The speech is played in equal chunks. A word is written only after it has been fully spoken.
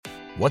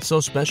What's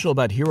so special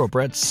about Hero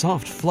Bread's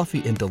soft,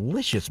 fluffy, and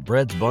delicious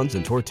breads, buns,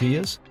 and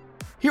tortillas?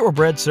 Hero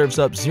Bread serves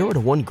up 0 to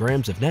 1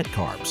 grams of net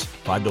carbs,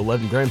 5 to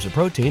 11 grams of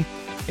protein,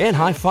 and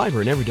high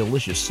fiber in every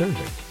delicious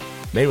serving.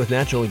 Made with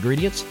natural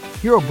ingredients,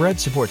 Hero Bread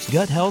supports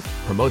gut health,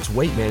 promotes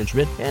weight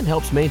management, and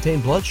helps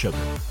maintain blood sugar.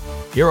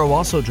 Hero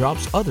also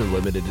drops other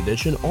limited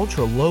edition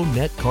ultra-low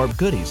net carb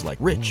goodies like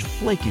rich,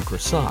 flaky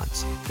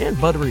croissants and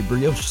buttery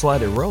brioche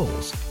slider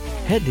rolls.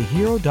 Head to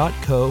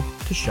hero.co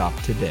to shop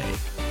today.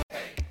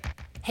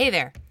 Hey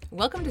there!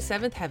 Welcome to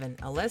Seventh Heaven,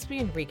 a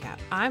lesbian recap.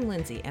 I'm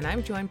Lindsay, and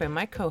I'm joined by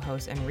my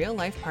co-host and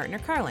real-life partner,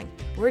 Carling.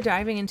 We're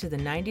diving into the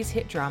 90s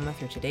hit drama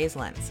through today's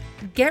lens.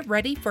 Get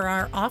ready for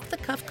our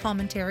off-the-cuff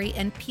commentary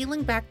and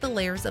peeling back the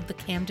layers of the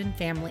Camden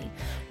family.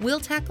 We'll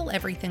tackle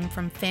everything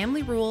from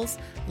family rules,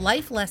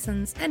 life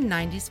lessons, and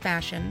 90s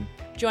fashion.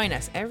 Join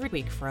us every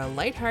week for a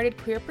lighthearted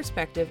queer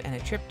perspective and a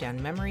trip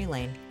down memory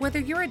lane. Whether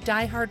you're a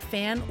diehard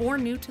fan or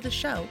new to the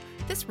show,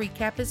 this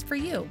recap is for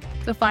you.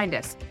 So find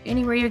us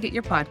anywhere you get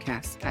your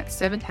podcasts at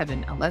Seventh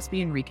Heaven, a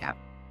lesbian recap.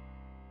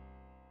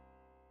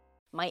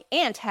 My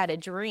aunt had a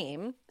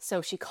dream,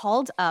 so she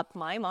called up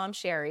my mom,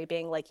 Sherry,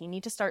 being like, you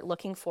need to start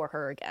looking for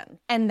her again.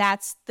 And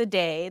that's the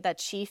day that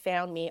she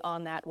found me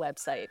on that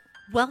website.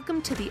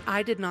 Welcome to the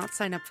I Did Not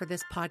Sign Up for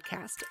This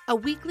podcast, a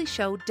weekly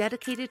show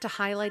dedicated to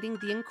highlighting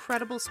the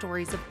incredible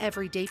stories of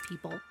everyday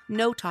people.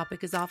 No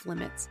topic is off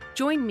limits.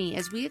 Join me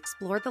as we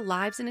explore the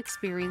lives and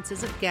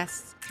experiences of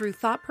guests through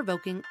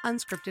thought-provoking,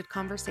 unscripted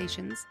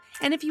conversations.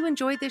 And if you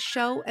enjoy this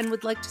show and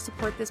would like to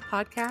support this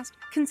podcast,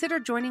 consider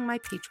joining my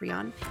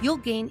Patreon. You'll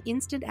gain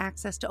instant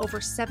access to over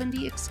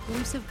 70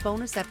 exclusive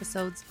bonus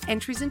episodes,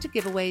 entries into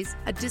giveaways,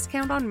 a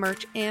discount on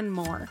merch, and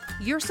more.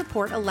 Your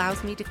support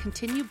allows me to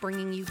continue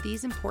bringing you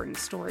these important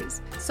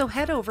stories. So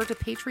head over to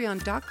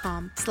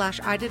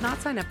patreon.com/I did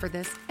not sign up for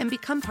this and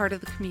become part of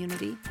the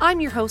community.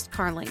 I'm your host,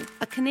 Carling,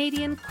 a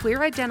Canadian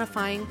queer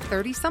identifying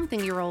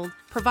 30-something-year-old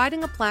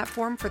providing a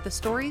platform for the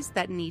stories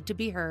that need to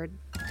be heard.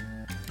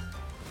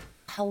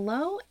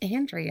 Hello,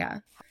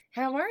 Andrea.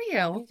 How are you?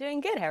 I'm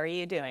doing good. How are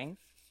you doing?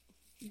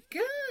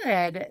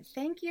 Good.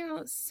 Thank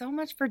you so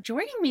much for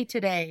joining me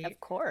today. Of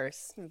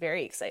course. I'm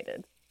very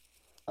excited.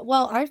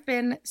 Well, I've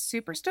been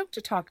super stoked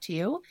to talk to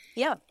you.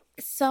 Yeah.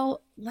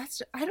 So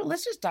let's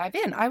just dive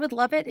in. I would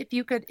love it if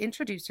you could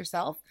introduce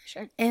yourself.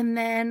 Sure. And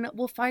then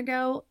we'll find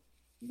out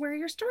where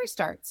your story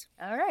starts.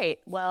 All right.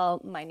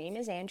 Well, my name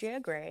is Andrea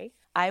Gray.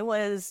 I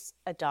was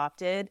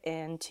adopted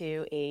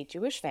into a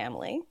Jewish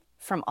family.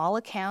 From all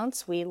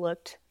accounts, we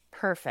looked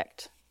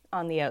perfect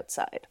on the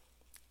outside.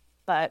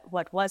 But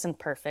what wasn't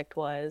perfect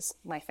was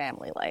my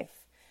family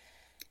life.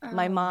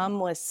 My mom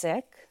was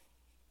sick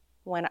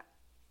when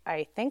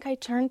I think I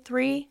turned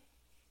 3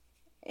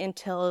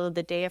 until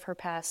the day of her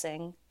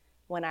passing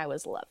when I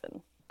was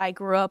 11. I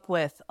grew up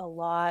with a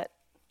lot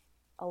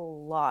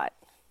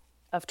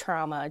of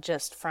trauma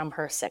just from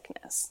her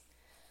sickness.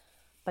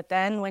 But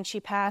then when she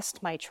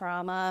passed, my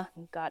trauma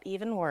got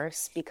even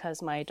worse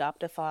because my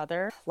adoptive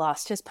father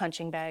lost his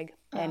punching bag,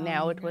 and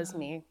now it was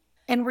me.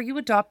 And were you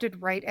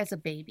adopted right as a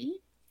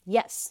baby?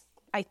 Yes.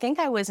 I think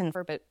I was in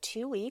for about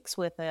 2 weeks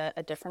with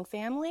a different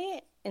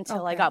family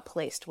until I got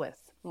placed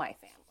with my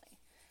family.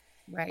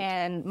 Right.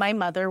 And my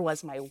mother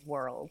was my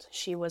world.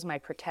 She was my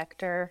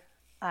protector.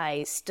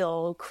 I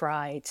still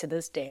cry to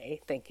this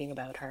day thinking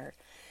about her.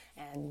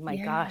 And my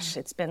gosh,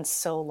 it's been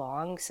so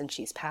long since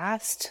she's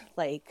passed.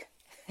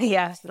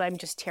 I'm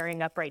just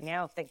tearing up right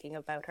now thinking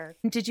about her.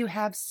 Did you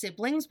have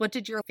siblings? What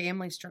did your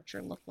family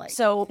structure look like?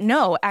 So,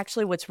 no,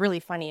 actually what's really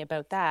funny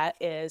about that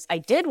is I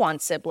did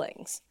want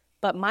siblings.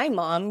 But my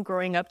mom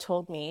growing up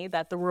told me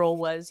that the rule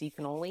was you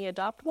can only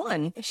adopt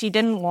one. She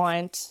didn't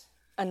want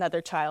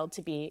another child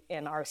to be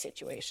in our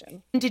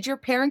situation. Did your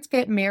parents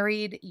get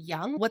married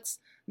young? What's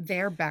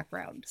their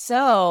background?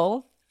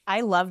 So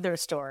I love their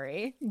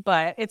story,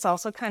 but it's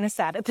also kind of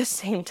sad at the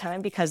same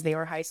time because they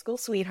were high school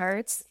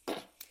sweethearts.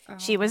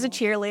 She was a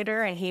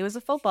cheerleader and he was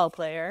a football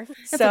player.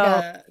 That's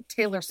like a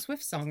Taylor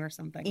Swift song or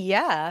something.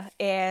 Yeah.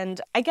 And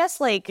I guess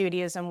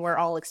Judaism, we're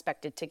all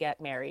expected to get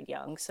married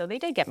young. So they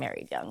did get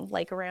married young,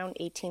 around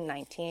 18,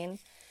 19.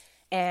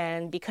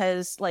 And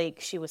because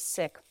she was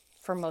sick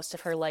for most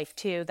of her life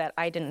too, that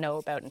I didn't know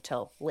about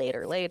until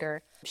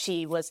later,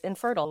 she was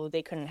infertile.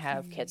 They couldn't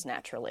have kids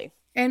naturally.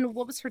 And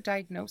what was her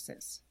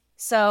diagnosis?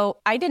 So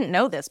I didn't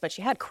know this, but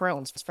she had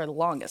Crohn's for the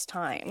longest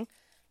time.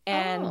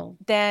 And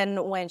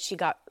then when she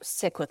got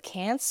sick with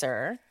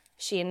cancer,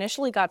 she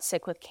initially got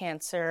sick with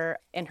cancer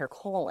in her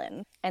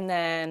colon. And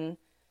then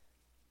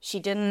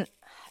she didn't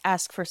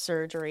ask for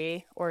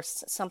surgery or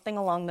something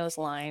along those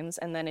lines.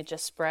 And then it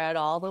just spread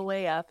all the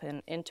way up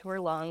and into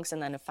her lungs.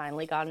 And then it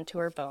finally got into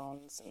her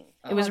bones. And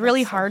it was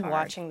really hard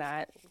watching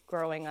that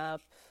growing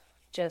up.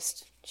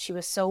 Just, she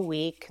was so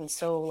weak and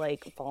so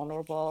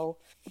vulnerable.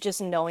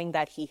 Just knowing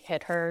that he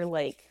hit her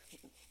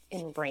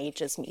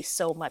enrages me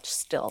so much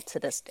still to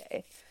this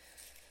day.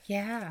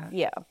 Yeah.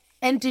 Yeah.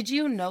 And did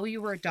you know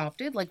you were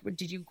adopted?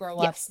 Did you grow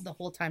up the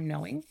whole time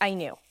knowing? I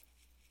knew.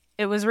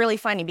 It was really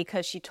funny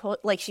because she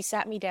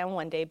sat me down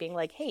one day being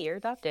like, hey, you're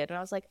adopted. And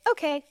I was like,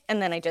 okay.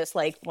 And then I just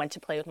like went to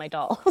play with my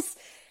dolls.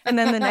 And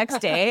then the next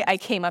day I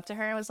came up to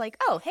her and was like,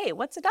 oh, hey,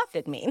 what's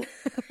adopted mean?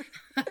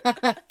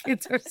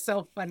 Kids are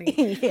so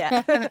funny.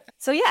 Yeah.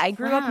 So yeah, I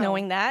grew up Wow.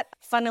 knowing that.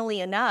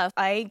 Funnily enough,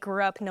 I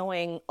grew up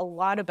knowing a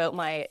lot about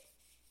my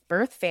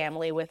birth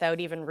family without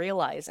even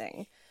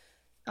realizing.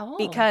 Oh.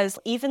 Because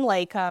even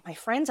like my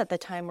friends at the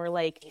time were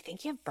like, do you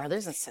think you have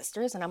brothers and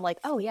sisters? And I'm like,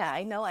 oh yeah,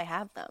 I know I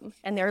have them.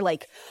 And they're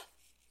like,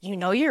 you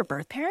know your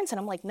birth parents? And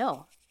I'm like,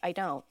 no, I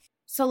don't.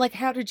 So like,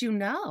 how did you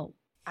know?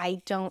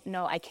 I don't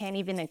know. I can't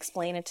even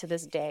explain it to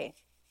this day.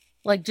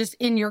 Like just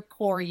in your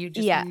core, you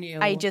just knew.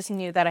 I just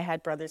knew that I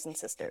had brothers and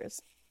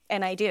sisters.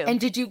 And I do. And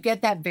did you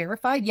get that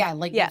verified? Yeah,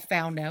 like you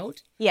found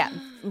out? Yeah,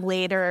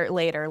 later,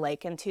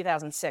 like in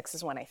 2006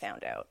 is when I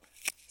found out.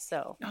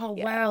 So. Oh,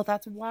 yeah. wow,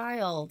 that's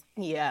wild.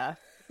 Yeah.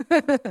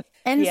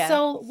 And Yeah.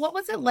 so what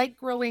was it like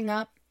growing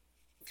up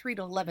 3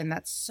 to 11?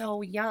 That's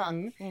so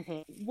young.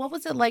 Mm-hmm. What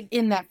was it like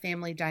in that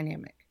family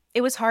dynamic?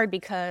 It was hard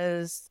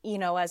because, you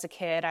know, as a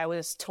kid, I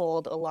was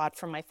told a lot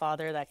from my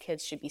father that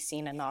kids should be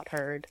seen and not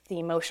heard. The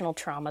emotional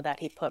trauma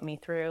that he put me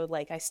through,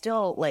 like I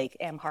still like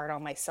am hard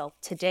on myself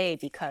today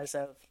because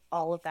of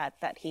all of that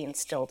he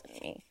instilled in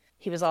me.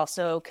 He was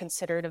also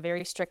considered a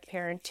very strict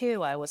parent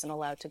too. I wasn't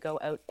allowed to go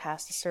out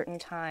past a certain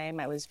time.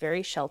 I was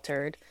very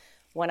sheltered.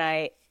 When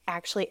I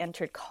actually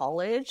entered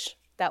college,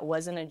 that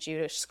wasn't a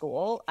Jewish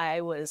school,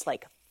 I was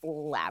like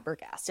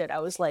flabbergasted. I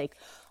was like,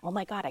 oh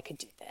my God, I could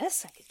do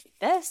this. I could do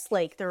this.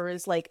 Like there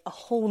was like a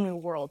whole new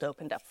world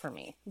opened up for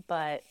me.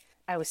 But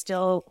I was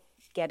still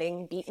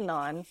getting beaten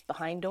on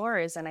behind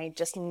doors, and I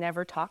just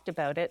never talked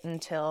about it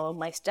until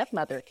my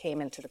stepmother came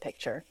into the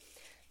picture,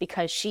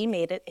 because she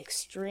made it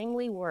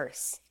extremely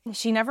worse.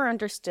 She never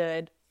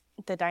understood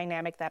the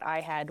dynamic that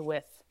I had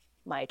with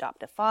my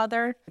adoptive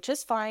father, which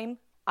is fine.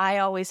 I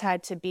always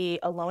had to be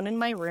alone in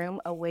my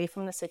room, away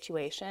from the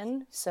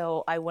situation,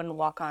 so I wouldn't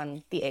walk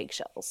on the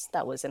eggshells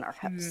that was in our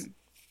house.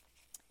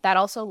 That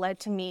also led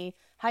to me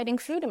hiding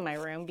food in my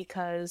room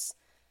because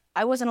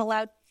I wasn't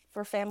allowed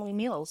for family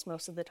meals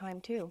most of the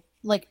time too.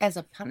 Like as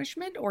a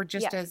punishment or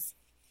just as...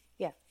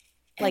 Yeah.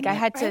 Like I And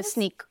had to was-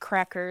 sneak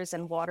crackers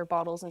and water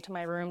bottles into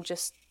my room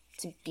just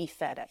to be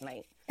fed at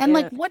night. And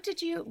Yeah. like,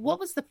 what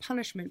was the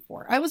punishment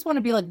for? I always want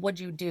to be like, what'd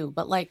you do?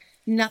 But like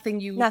nothing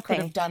you could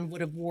have done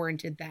would have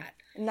warranted that.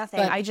 Nothing.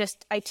 But-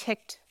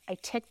 I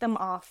ticked them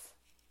off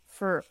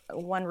for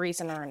one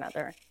reason or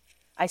another.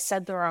 I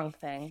said the wrong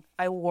thing.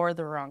 I wore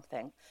the wrong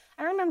thing.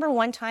 I remember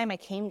one time I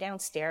came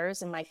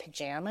downstairs in my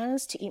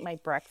pajamas to eat my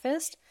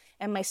breakfast,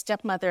 and my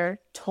stepmother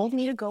told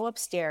me to go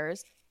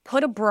upstairs,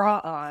 put a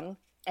bra on,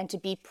 and to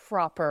be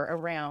proper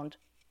around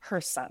her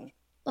son.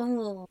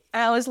 Oh.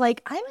 I was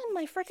like, I'm in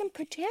my freaking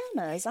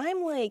pajamas.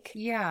 I'm like,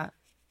 Yeah.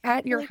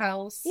 At your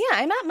house. yeah,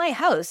 I'm at my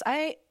house.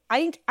 I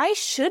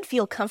should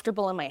feel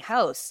comfortable in my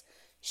house.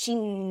 She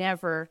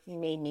never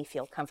made me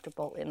feel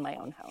comfortable in my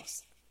own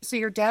house. So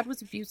your dad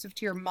was abusive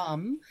to your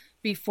mom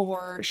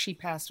before she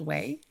passed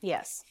away,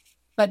 Yes.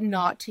 but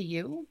not to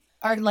you?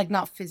 Or like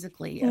not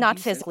physically? Not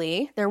abusive?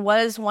 physically. There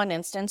was one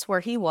instance where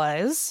he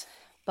was,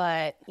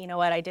 but you know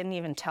what? I didn't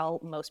even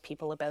tell most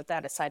people about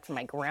that aside from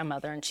my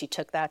grandmother, and she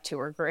took that to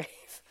her grave.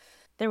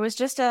 There was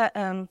just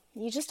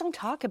you just don't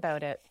talk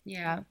about it.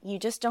 Yeah. You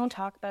just don't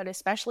talk about it,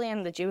 especially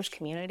in the Jewish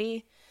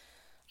community.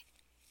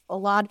 A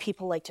lot of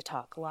people like to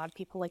talk. A lot of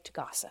people like to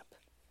gossip.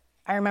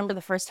 I remember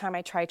the first time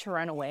I tried to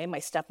run away, my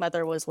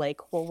stepmother was like,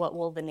 well, what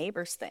will the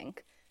neighbors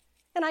think?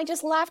 And I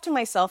just laughed to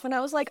myself, and I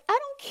was like, I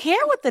don't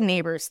care what the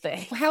neighbors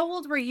think. How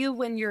old were you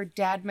when your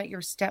dad met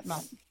your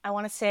stepmom? I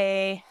want to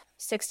say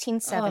 16,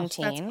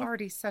 17. Oh, that's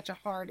already such a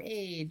hard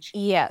age.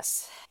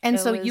 Yes. And It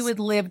so you was- had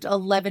lived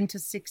 11 to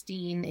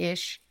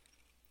 16-ish,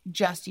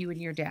 just you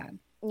and your dad.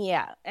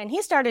 Yeah. And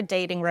he started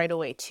dating right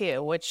away,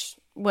 too, which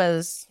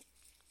was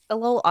a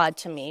little odd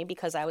to me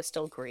because I was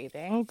still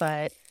grieving.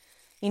 But,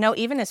 you know,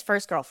 even his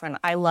first girlfriend,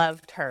 I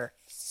loved her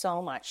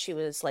so much. She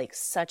was like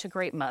such a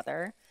great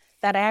mother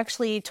that I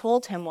actually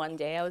told him one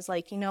day, I was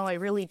like, you know, I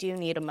really do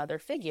need a mother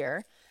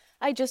figure.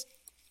 I just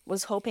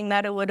was hoping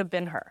that it would have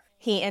been her.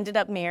 He ended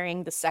up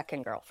marrying the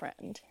second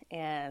girlfriend,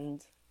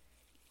 and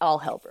all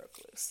hell broke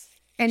loose.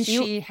 And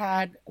she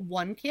had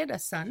one kid, a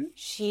son?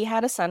 She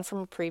had a son from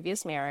a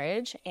previous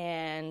marriage,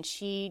 and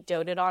she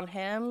doted on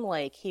him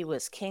like he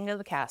was king of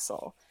the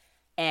castle.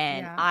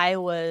 And Yeah. I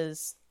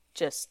was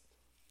just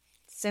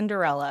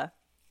Cinderella,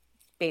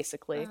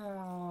 basically,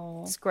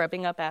 Oh.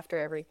 scrubbing up after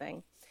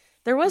everything.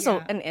 There was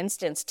Yeah. an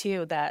instance,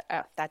 too,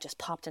 that just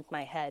popped into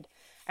my head.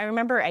 I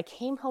remember I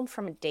came home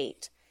from a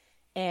date,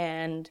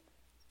 and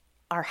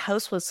our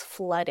house was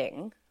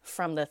flooding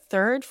from the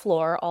third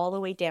floor all the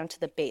way down to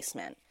the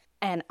basement.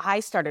 And I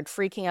started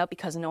freaking out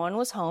because no one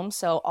was home.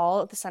 So all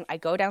of a sudden, I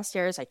go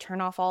downstairs, I turn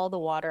off all the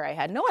water. I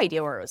had no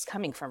idea where it was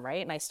coming from,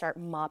 right? And I start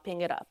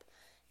mopping it up.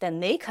 Then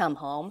they come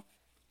home,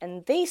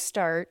 and they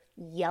start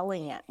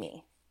yelling at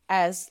me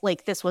as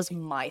like this was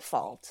my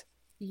fault.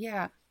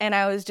 Yeah. And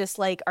I was just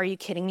like, are you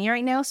kidding me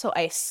right now? So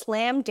I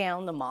slammed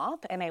down the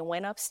mop and I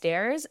went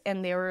upstairs,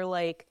 and they were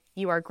like,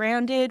 you are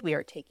grounded. We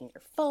are taking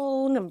your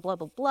phone and blah,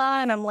 blah,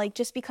 blah. And I'm like,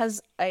 just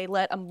because I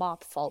let a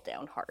mop fall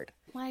down hard.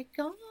 My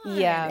God.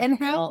 Yeah.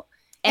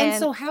 And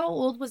so how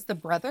old was the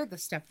brother, the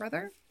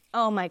stepbrother?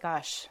 Oh my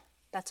gosh.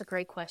 That's a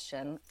great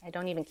question. I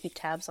don't even keep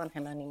tabs on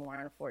him anymore,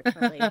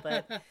 unfortunately.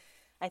 But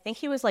I think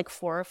he was like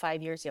 4 or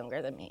 5 years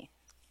younger than me.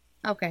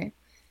 Okay.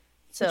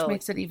 So, which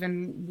makes it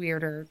even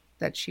weirder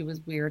that she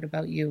was weird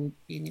about you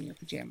being in your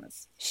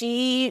pajamas.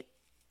 She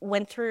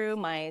went through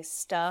my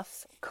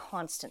stuff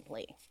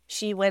constantly.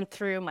 She went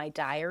through my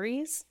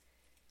diaries.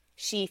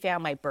 She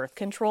found my birth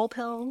control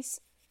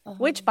pills,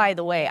 which, by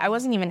the way, I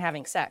wasn't even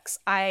having sex.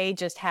 I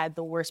just had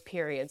the worst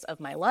periods of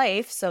my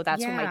life. So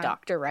that's what my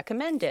doctor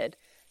recommended.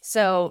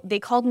 So they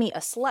called me a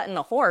slut and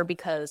a whore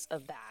because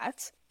of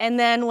that. And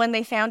then when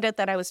they found out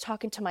that I was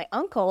talking to my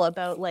uncle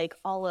about like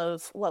all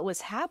of what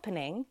was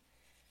happening,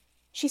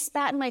 she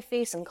spat in my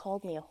face and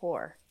called me a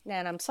whore.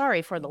 And I'm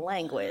sorry for the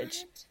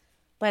language.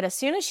 But as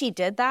soon as she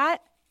did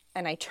that,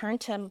 and I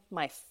turned to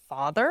my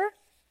father,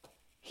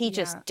 he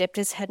just dipped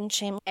his head in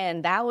shame.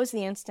 And that was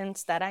the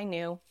instance that I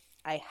knew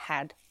I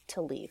had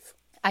to leave.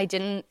 I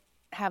didn't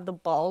have the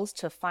balls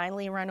to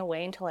finally run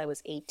away until I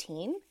was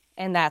 18.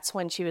 And that's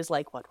when she was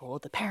like, what will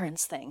the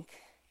parents think?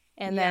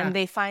 And then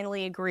they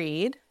finally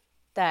agreed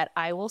that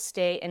I will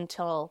stay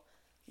until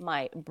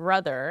my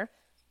brother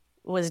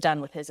was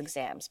done with his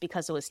exams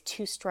because it was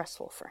too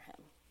stressful for him.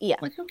 Yeah.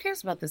 Like, who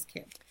cares about this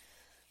kid?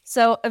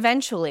 So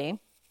eventually,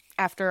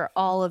 after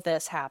all of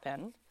this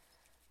happened,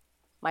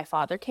 my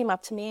father came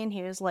up to me and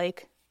he was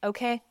like,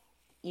 okay,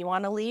 you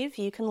want to leave?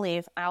 You can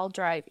leave. I'll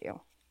drive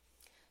you.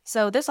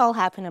 So this all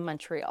happened in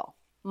Montreal.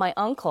 My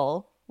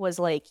uncle was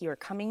like, you are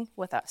coming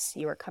with us.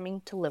 You are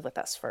coming to live with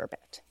us for a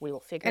bit. We will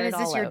figure it all out.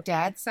 And is this your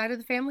dad's side of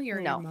the family or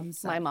No, your mom's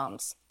side? my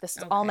mom's. This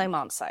is all my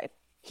mom's side.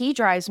 He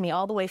drives me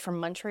all the way from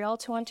Montreal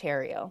to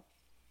Ontario,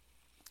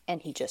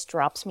 and he just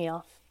drops me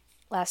off.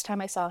 Last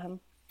time I saw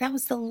him. That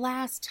was the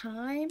last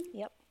time?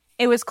 Yep.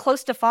 It was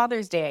close to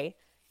Father's Day.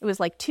 It was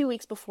like 2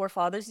 weeks before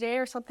Father's Day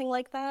or something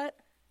like that.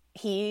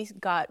 He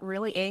got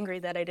really angry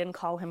that I didn't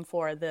call him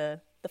for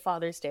the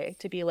Father's Day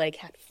to be like,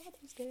 Happy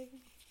Father's Day.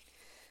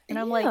 And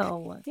I'm like,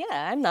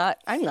 yeah, I'm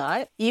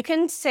not. You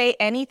can say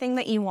anything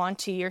that you want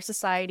to your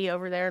society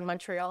over there in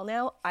Montreal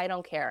now. I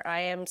don't care.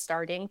 I am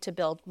starting to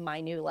build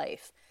my new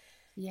life.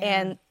 Yeah.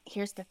 And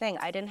here's the thing.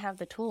 I didn't have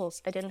the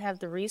tools. I didn't have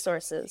the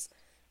resources.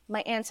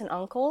 My aunt and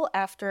uncle,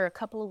 after a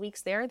couple of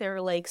weeks there, they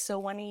were like, so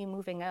when are you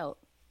moving out?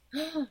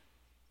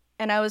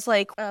 And I was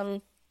like,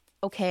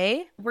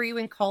 okay. Were you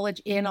in college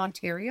in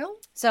Ontario?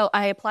 So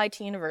I applied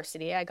to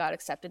university. I got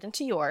accepted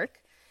into York.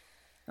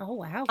 Oh,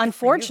 wow.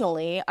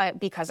 Unfortunately,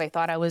 because I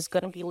thought I was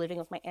going to be living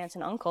with my aunt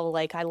and uncle,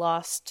 like I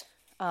lost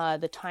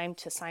the time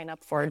to sign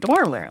up for a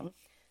dorm room.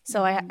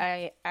 So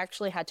I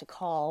actually had to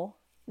call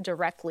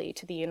directly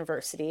to the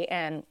university,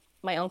 and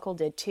my uncle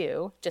did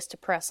too, just to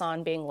press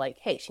on being like,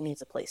 hey, she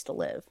needs a place to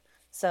live.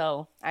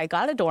 So I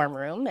got a dorm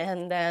room,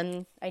 and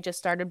then I just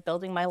started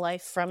building my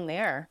life from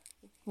there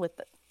with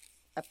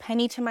a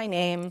penny to my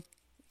name,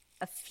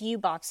 a few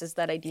boxes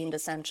that I deemed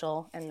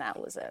essential, and that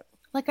was it.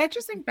 Like, I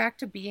just think back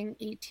to being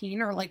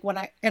 18 or like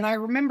I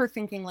remember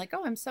thinking like,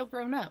 oh, I'm so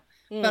grown up.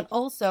 But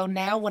also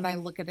now when I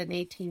look at an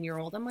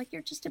 18-year-old, I'm like,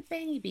 you're just a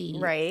baby.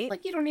 Right.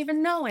 Like, you don't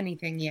even know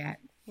anything yet.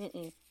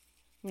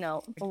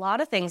 No, a lot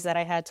of things that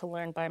I had to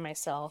learn by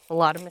myself, a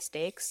lot of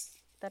mistakes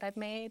that I've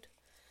made.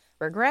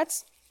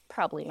 Regrets?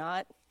 Probably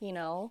not,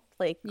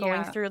 like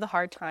going through the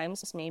hard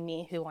times has made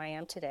me who I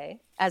am today.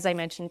 As I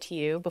mentioned to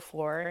you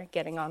before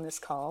getting on this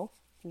call,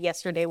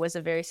 yesterday was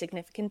a very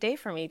significant day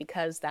for me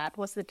because that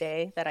was the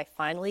day that I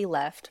finally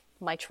left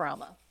my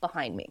trauma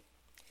behind me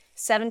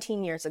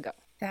 17 years ago.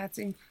 That's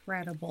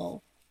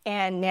incredible.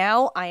 And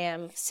now I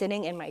am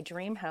sitting in my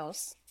dream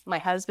house. My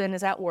husband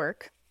is at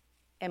work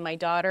and my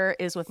daughter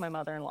is with my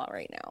mother-in-law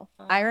right now.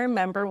 I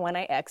remember when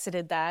I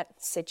exited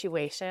that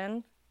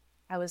situation,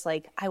 I was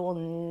like, I will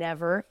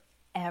never,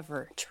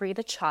 ever treat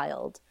a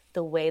child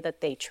the way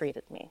that they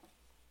treated me.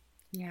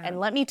 Yeah. And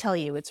let me tell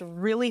you, it's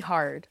really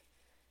hard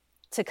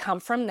to come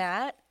from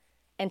that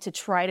and to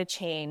try to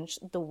change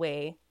the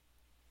way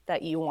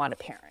that you want to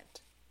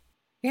parent.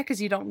 Yeah,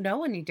 because you don't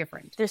know any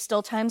different. There's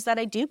still times that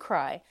I do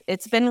cry.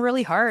 It's been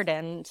really hard,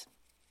 and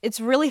it's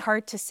really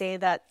hard to say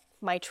that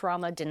my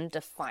trauma didn't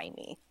define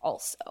me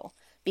also,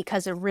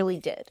 because it really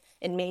did.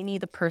 It made me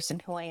the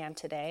person who I am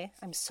today.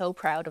 I'm so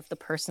proud of the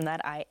person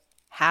that I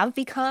have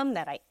become,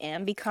 that I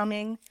am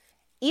becoming.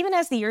 Even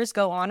as the years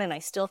go on and I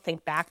still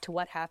think back to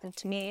what happened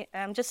to me,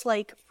 I'm just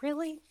like,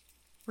 really?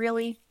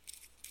 Really?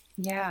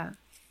 Yeah.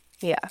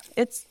 Yeah,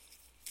 it's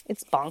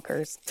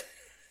bonkers.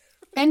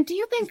 And do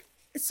you think,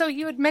 so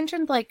you had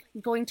mentioned like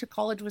going to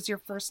college was your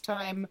first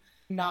time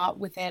not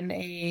within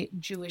a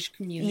Jewish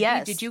community.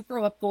 Yes. Did you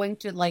grow up going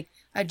to like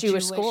a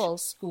Jewish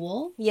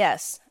school?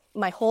 Yes.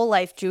 My whole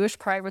life, Jewish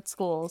private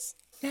schools.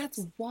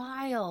 That's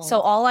wild. So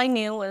all I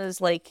knew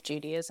was like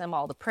Judaism,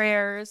 all the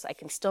prayers. I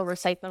can still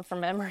recite them from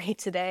memory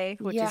today,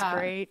 which is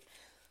great.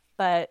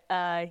 But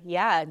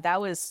yeah,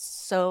 that was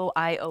so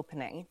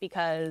eye-opening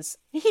because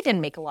he didn't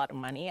make a lot of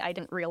money. I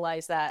didn't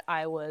realize that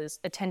I was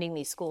attending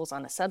these schools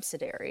on a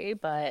subsidiary,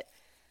 but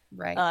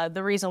Right.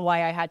 the reason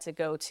why I had to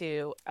go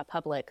to a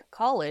public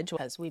college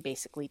was we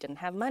basically didn't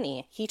have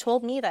money. He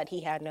told me that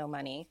he had no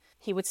money.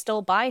 He would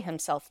still buy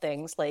himself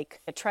things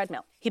like a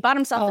treadmill. He bought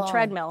himself a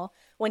treadmill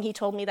when he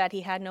told me that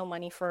he had no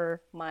money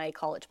for my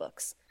college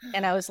books.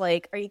 And I was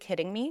like, are you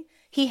kidding me?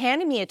 He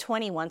handed me a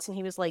 20 once and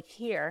he was like,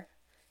 here,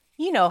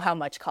 you know how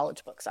much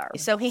college books are.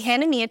 So he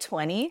handed me a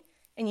 20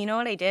 and you know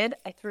what I did?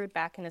 I threw it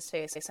back in his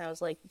face and I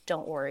was like,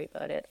 don't worry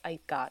about it. I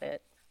got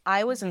it.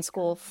 I was in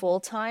school full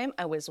time.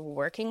 I was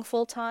working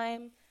full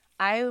time.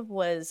 I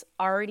was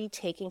already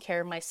taking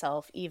care of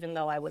myself even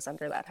though I was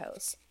under that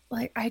house.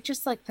 Like, I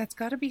just like, that's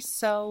got to be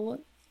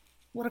so,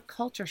 what a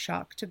culture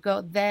shock to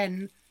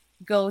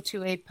go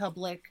to a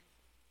public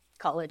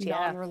College,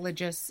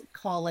 non-religious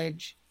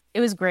college. It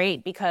was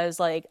great because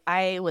like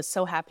I was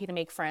so happy to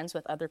make friends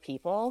with other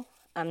people.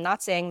 I'm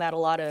not saying that a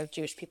lot of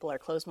Jewish people are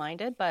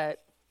closed-minded,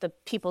 but the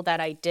people that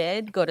I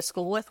did go to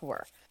school with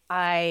were.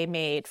 I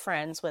made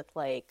friends with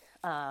like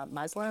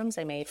Muslims.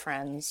 I made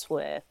friends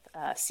with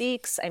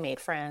Sikhs. I made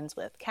friends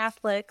with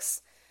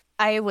Catholics.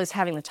 I was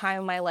having the time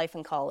of my life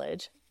in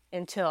college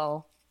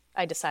until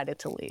I decided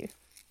to leave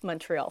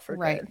Montreal for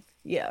good.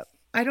 Yeah.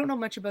 I don't know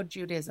much about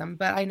Judaism,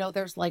 but I know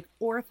there's like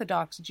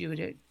Orthodox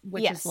Judaism,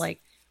 which is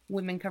like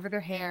women cover their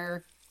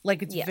hair.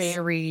 Like it's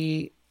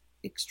very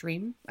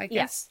extreme, I guess.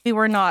 Yes. We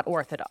were not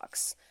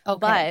Orthodox. Okay.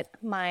 But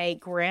my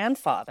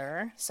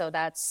grandfather, so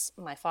that's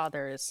my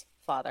father's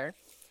father,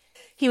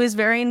 he was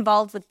very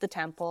involved with the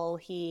temple.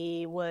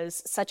 He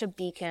was such a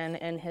beacon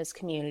in his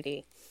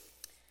community.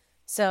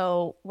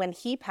 So when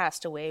he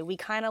passed away, we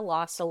kind of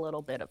lost a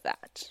little bit of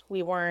that.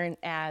 We weren't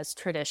as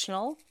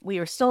traditional. We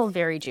were still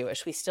very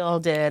Jewish. We still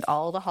did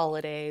all the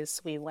holidays.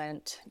 We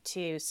went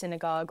to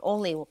synagogue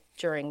only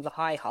during the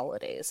high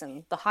holidays.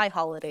 And the high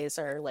holidays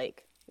are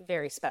like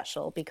very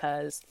special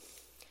because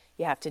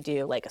you have to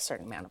do like a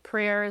certain amount of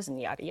prayers and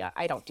yada yada.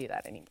 I don't do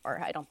that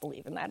anymore. I don't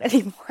believe in that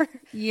anymore.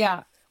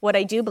 Yeah. What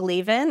I do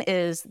believe in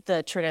is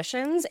the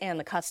traditions and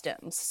the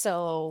customs.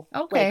 So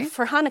like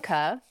for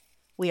Hanukkah,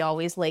 we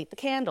always light the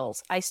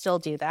candles. I still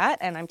do that,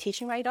 and I'm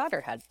teaching my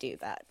daughter how to do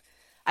that.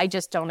 I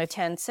just don't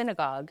attend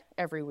synagogue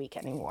every week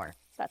anymore.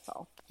 That's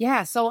all.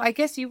 Yeah, so I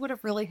guess you would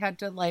have really had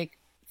to like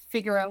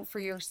figure out for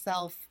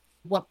yourself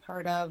what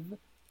part of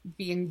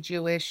being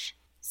Jewish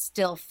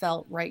still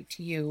felt right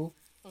to you,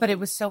 but it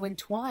was so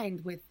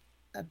entwined with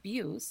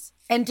abuse.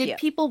 And did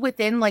people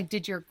within, like,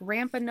 did your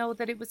grandpa know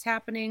that it was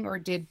happening, or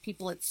did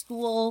people at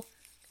school?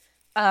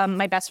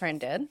 My best friend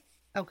did.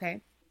 Okay.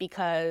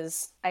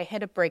 Because I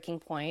hit a breaking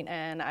point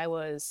and I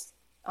was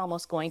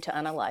almost going to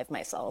unalive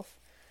myself.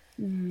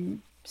 Mm-hmm.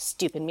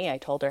 Stupid me, I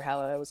told her how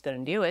I was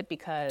going to do it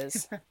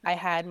because I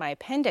had my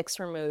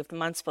appendix removed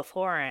months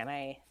before and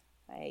I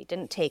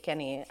didn't take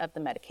any of the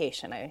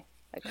medication. I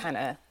kind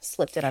of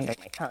slipped it under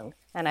my tongue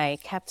and I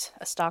kept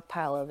a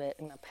stockpile of it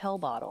in a pill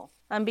bottle.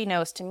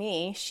 Unbeknownst to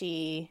me,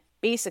 she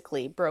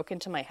basically broke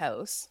into my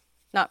house.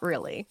 Not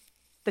really.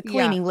 The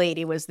cleaning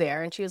lady was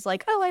there and she was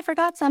like, oh, I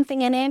forgot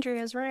something in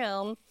Andrea's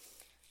room.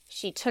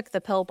 She took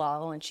the pill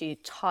bottle and she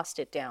tossed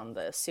it down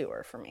the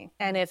sewer for me.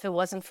 And if it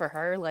wasn't for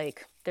her,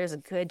 like, there's a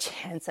good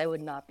chance I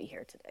would not be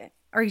here today.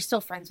 Are you still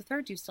friends with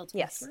her? Do you still talk to her?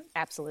 Yes,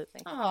 absolutely.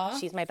 Aww,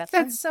 she's my best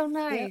friend. That's so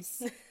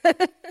nice.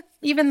 Yep.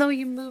 Even though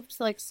you moved,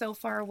 like, so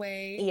far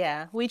away.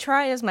 Yeah, we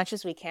try as much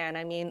as we can.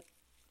 I mean,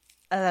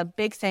 a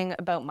big thing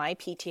about my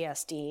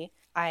PTSD,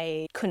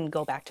 I couldn't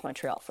go back to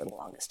Montreal for the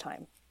longest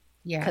time.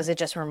 Yeah. Because it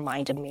just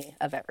reminded me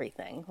of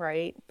everything,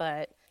 right?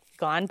 But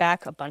gone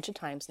back a bunch of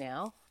times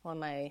now. When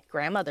my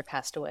grandmother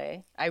passed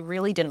away, I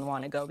really didn't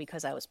want to go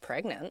because I was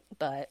pregnant,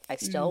 but I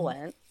still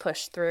went,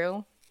 pushed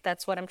through.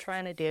 That's what I'm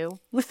trying to do.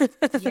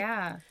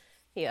 Yeah.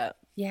 Yeah.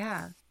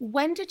 Yeah.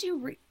 When did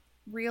you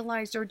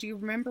realize, or do you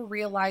remember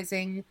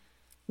realizing,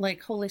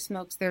 like, holy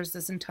smokes, there's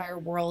this entire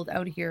world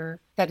out here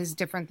that is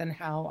different than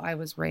how I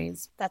was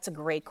raised? That's a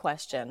great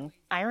question.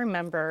 I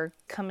remember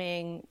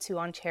coming to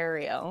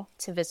Ontario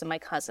to visit my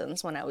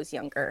cousins when I was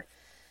younger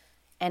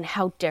and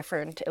how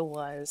different it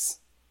was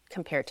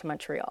compared to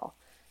Montreal.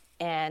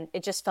 And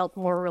it just felt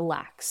more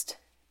relaxed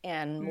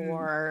and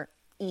more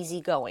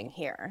easygoing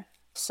here.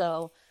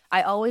 So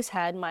I always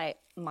had my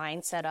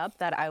mind set up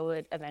that I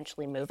would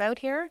eventually move out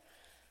here.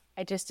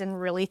 I just didn't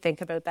really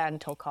think about that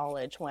until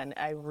college when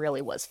I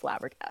really was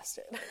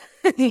flabbergasted.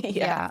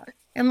 Yeah.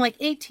 And like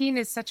 18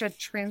 is such a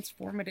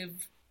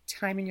transformative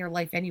time in your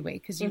life anyway,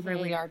 because you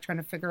really are trying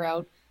to figure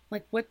out,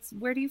 like,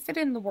 where do you fit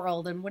in the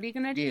world and what are you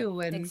going to do?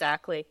 And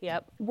exactly.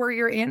 Yep. Were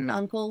your aunt and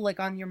uncle,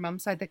 like, on your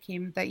mom's side that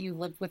you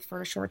lived with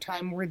for a short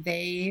time, were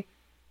they,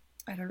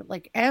 I don't know,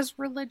 like, as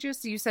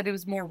religious? You said it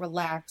was more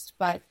relaxed,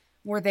 but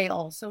were they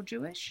also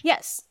Jewish?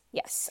 Yes.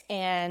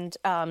 And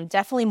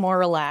definitely more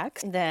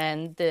relaxed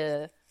than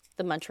the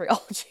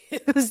Montreal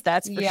Jews,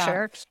 that's for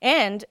sure.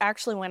 And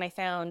actually, when I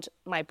found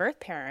my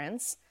birth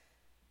parents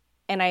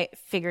and I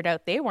figured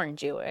out they weren't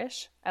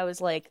Jewish, I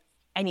was like,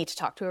 I need to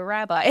talk to a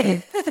rabbi.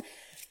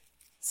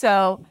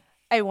 So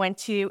I went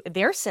to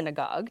their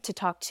synagogue to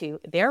talk to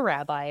their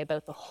rabbi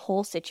about the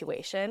whole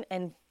situation.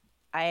 And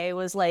I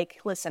was like,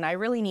 listen, I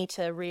really need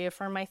to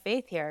reaffirm my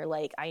faith here.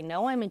 Like, I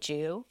know I'm a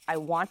Jew. I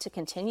want to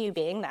continue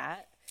being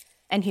that.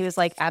 And he was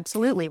like,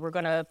 absolutely, we're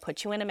going to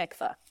put you in a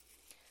mikveh.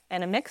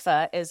 And a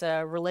mikveh is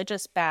a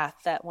religious bath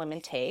that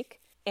women take.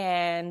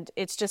 And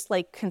it's just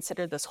like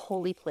considered this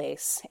holy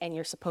place. And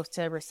you're supposed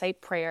to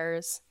recite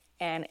prayers.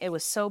 And it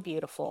was so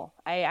beautiful.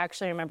 I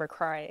actually remember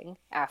crying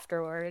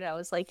afterward. I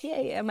was like,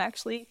 yay, I'm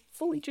actually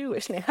fully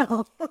Jewish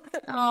now.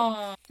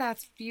 Oh,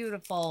 that's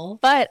beautiful.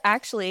 But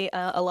actually,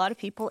 a lot of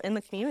people in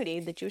the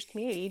community, the Jewish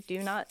community, do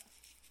not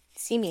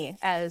see me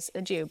as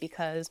a Jew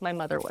because my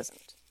mother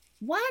wasn't.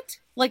 What?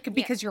 Like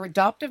because your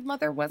adoptive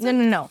mother wasn't?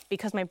 No,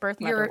 because my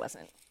birth mother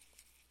wasn't.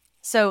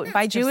 So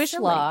by Jewish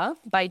law,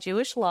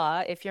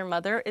 if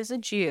your is a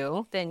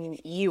Jew, then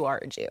you are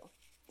a Jew.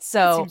 So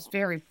that seems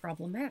very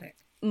problematic.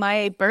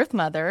 My birth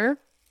mother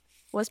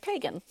was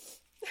pagan.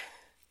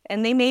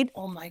 And they made...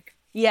 Oh my...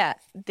 Yeah,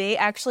 they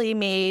actually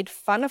made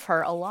fun of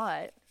her a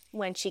lot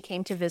when she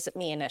came to visit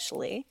me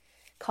initially,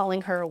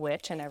 calling her a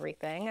witch and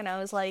everything. And I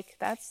was like,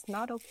 that's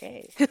not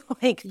okay.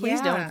 Like,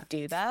 please don't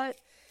do that.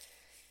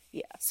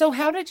 Yeah. So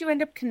how did you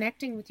end up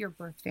connecting with your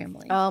birth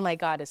family? Oh my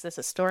God, is this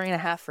a story and a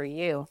half for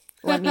you?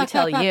 Let me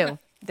tell you.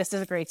 This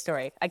is a great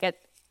story. I get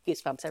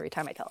goosebumps every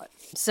time I tell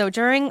it. So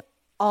during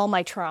all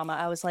my trauma,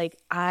 I was like,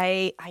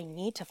 I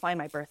need to find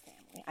my birth family.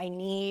 I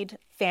need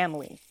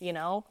family, you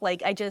know?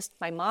 Like,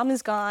 my mom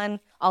is gone.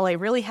 All I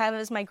really have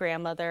is my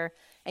grandmother.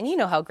 And you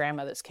know how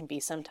grandmothers can be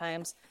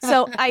sometimes.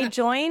 So I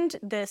joined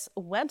this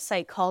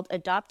website called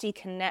Adoptee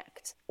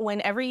Connect.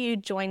 Whenever you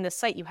join the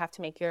site, you have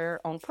to make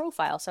your own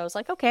profile. So I was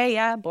like, okay,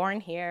 yeah,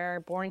 born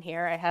here.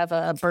 I have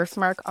a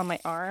birthmark on my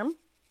arm.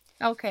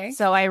 Okay.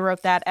 So I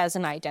wrote that as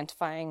an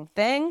identifying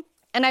thing.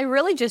 And I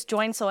really just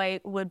joined so I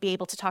would be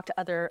able to talk to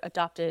other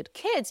adopted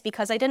kids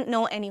because I didn't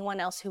know anyone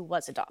else who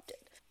was adopted.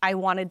 I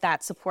wanted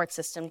that support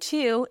system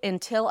too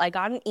until I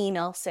got an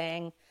email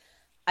saying,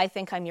 I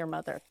think I'm your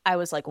mother. I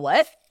was like,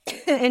 what?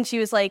 And she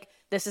was like,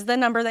 this is the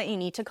number that you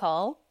need to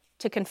call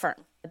to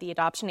confirm. The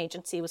adoption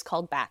agency was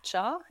called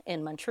Batshaw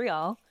in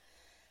Montreal.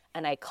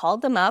 And I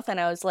called them up and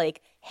I was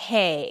like,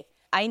 hey,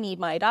 I need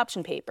my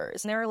adoption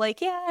papers. And they were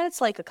like, yeah,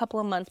 it's like a couple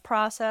of month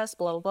process,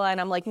 blah, blah, blah.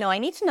 And I'm like, no, I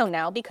need to know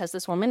now because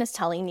this woman is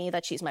telling me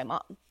that she's my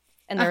mom.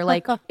 And they're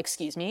like,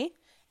 excuse me?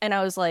 And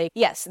I was like,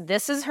 yes,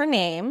 this is her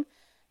name.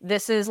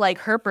 This is like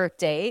her birth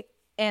date.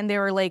 And they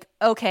were like,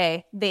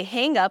 okay. They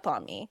hang up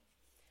on me.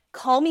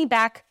 Call me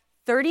back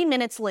 30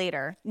 minutes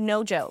later.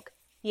 No joke.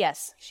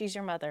 Yes, she's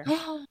your mother.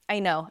 I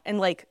know. And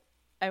like,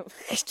 I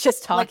was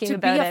just talking like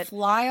about it. To be a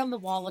fly on the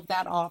wall of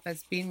that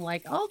office being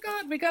like, oh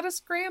God, we got to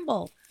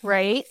scramble.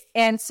 Right.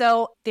 And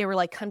so they were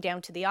like, come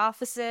down to the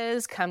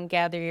offices, come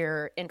gather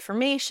your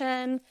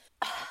information.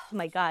 Oh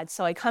my God.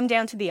 So I come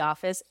down to the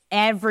office.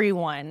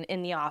 Everyone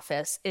in the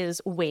office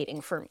is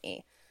waiting for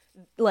me.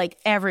 Like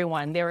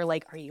everyone. They were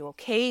like, are you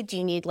okay? Do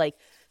you need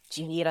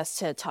us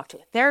to talk to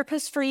a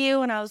therapist for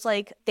you? And I was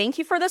like, thank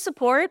you for the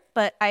support,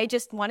 but I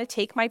just want to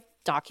take my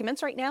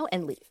documents right now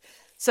and leave.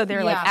 So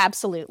they're like,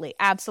 absolutely,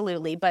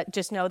 absolutely. But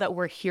just know that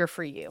we're here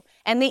for you.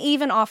 And they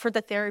even offered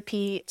the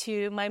therapy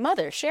to my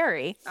mother,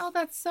 Sherry. Oh,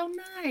 that's so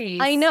nice.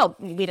 I know.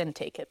 We didn't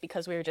take it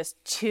because we were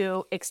just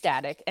too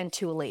ecstatic and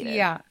too elated.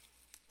 Yeah.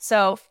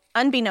 So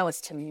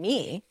unbeknownst to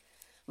me,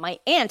 my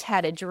aunt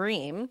had a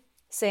dream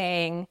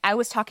saying, I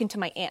was talking to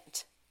my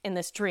aunt in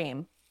this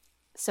dream.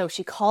 So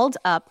she called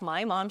up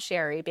my mom,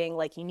 Sherry, being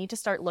like, you need to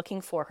start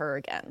looking for her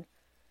again.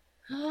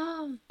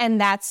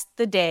 And that's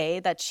the day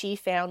that she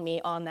found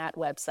me on that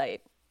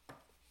website.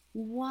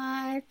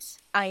 What?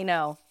 I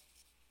know.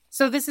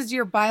 So this is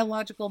your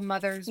biological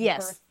mother's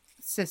birth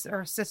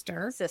sister.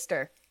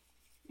 Sister.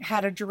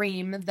 Had a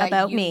dream that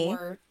about you me.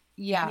 Were,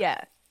 yeah.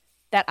 Yeah.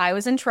 That I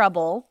was in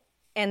trouble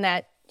and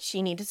that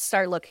she needed to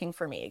start looking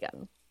for me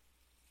again.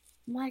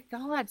 My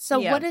God. So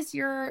what's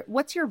your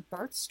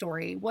birth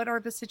story? What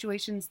are the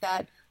situations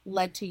that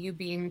led to you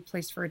being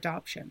placed for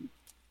adoption?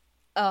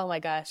 Oh my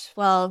gosh.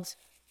 Well,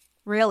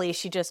 really,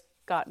 she just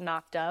got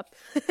knocked up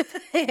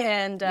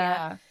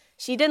and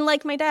she didn't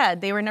like my dad.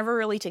 They were never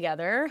really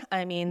together.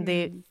 I mean,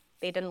 they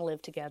didn't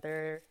live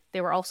together.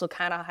 They were also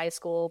kind of high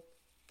school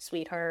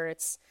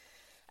sweethearts.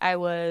 I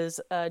was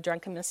a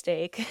drunken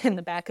mistake in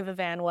the back of a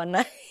van one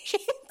night.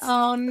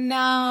 Oh,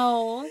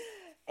 no.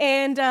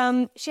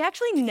 And she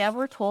actually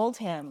never told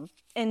him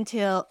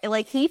until,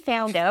 like, he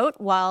found out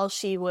while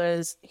she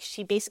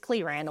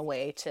basically ran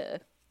away to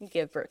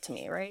give birth to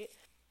me, right?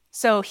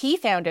 So he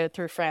found out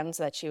through friends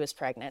that she was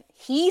pregnant.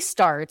 He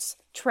starts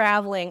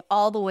traveling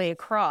all the way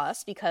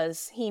across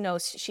because he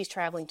knows she's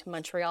traveling to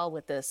Montreal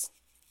with this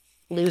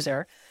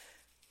loser.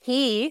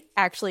 He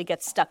actually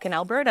gets stuck in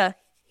Alberta.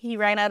 He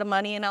ran out of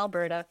money in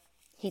Alberta.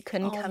 He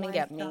couldn't come and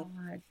get me.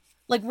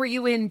 Like, were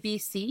you in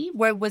BC?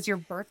 Where was your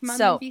birth mom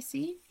in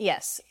BC?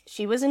 Yes,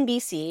 she was in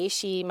BC.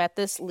 She met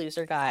this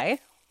loser guy.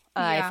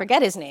 I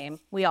forget his name.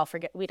 We all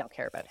forget. We don't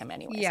care about him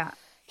anyways. Yeah.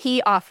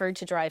 He offered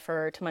to drive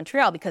her to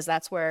Montreal because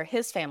that's where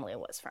his family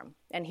was from.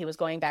 And he was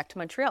going back to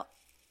Montreal.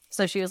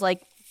 So she was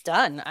like,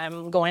 done.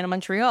 I'm going to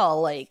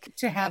Montreal, like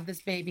to have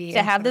this baby.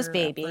 To have this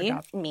baby,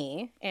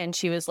 me. And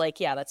she was like,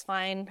 yeah, that's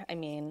fine. I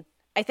mean,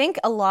 I think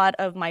a lot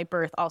of my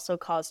birth also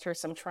caused her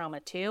some trauma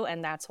too.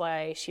 And that's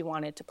why she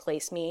wanted to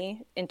place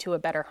me into a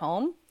better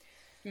home.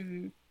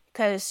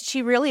 Because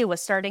she really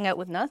was starting out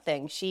with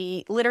nothing.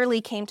 She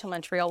literally came to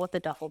Montreal with a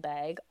duffel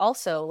bag.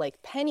 Also,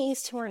 like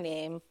pennies to her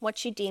name, what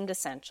she deemed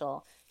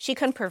essential. She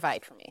couldn't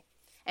provide for me.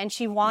 And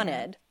she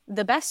wanted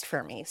the best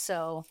for me.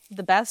 So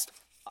the best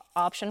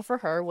option for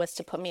her was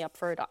to put me up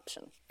for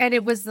adoption. And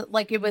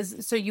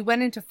so you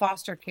went into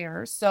foster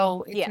care.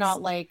 So it's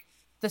not like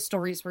the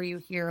stories where you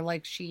hear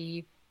like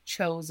she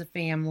chose a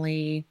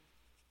family.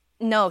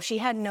 No, she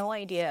had no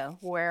idea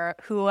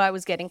who I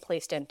was getting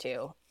placed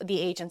into.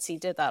 The agency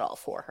did that all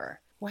for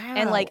her. Wow.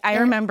 And like I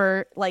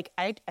remember, like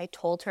I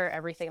told her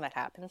everything that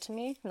happened to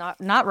me.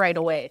 Not right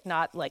away,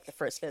 not like the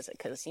first visit,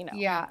 because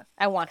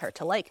I want her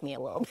to like me a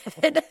little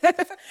bit.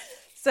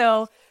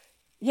 So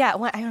yeah,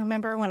 I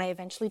remember when I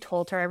eventually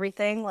told her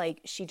everything,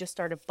 like she just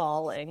started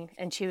bawling,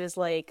 and she was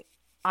like,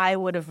 I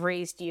would have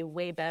raised you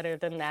way better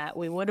than that.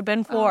 We would have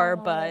been four,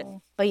 but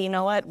you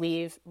know what?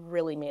 We've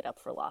really made up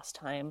for lost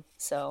time.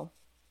 So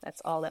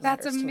that's all that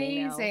matters to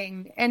me now. That's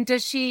amazing. And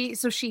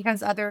so she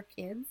has other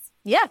kids?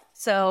 Yeah.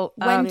 So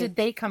when did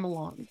they come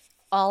along?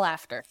 All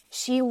after.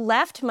 She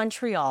left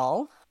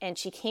Montreal and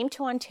she came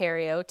to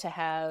Ontario to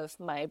have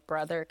my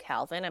brother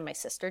Calvin and my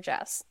sister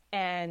Jess.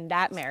 And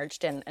that marriage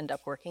didn't end up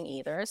working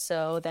either.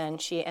 So then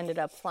she ended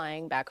up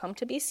flying back home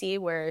to BC,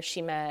 where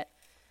she met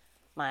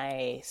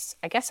I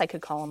guess I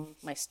could call him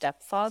my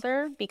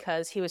stepfather,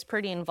 because he was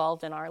pretty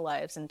involved in our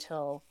lives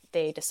until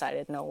they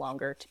decided no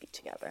longer to be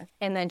together.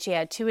 And then she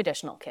had 2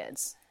 additional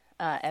kids,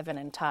 Evan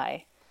and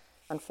Ty.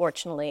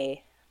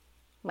 Unfortunately,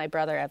 my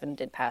brother Evan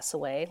did pass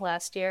away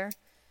last year.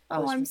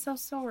 Oh, I'm so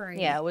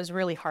sorry. Yeah, it was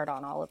really hard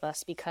on all of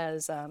us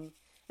because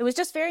it was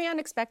just very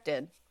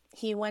unexpected.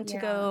 He went to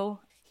go,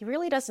 he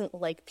really doesn't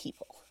like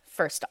people,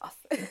 first off.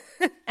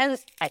 And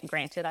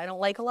granted, I don't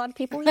like a lot of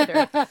people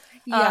either.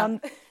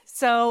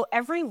 So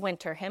every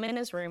winter, him and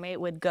his roommate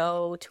would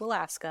go to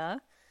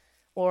Alaska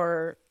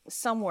or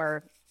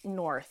somewhere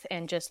north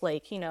and just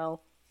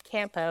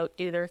camp out,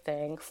 do their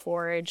thing,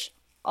 forage,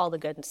 all the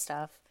good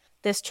stuff.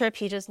 This trip,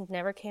 he just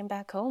never came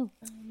back home.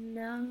 Oh,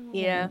 no.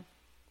 Yeah.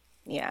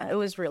 Yeah, it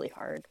was really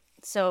hard.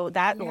 So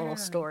that little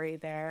story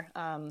there,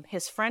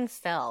 his friend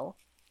fell,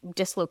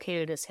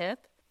 dislocated his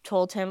hip,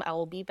 told him, I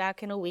will be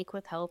back in a week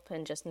with help,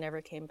 and just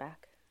never came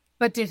back.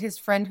 But did his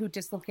friend who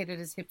dislocated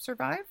his hip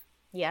survive?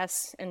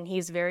 Yes, and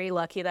he's very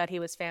lucky that he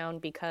was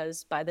found,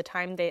 because by the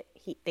time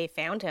they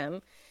found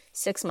him,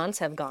 6 months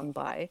have gone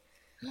by.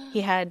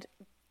 He had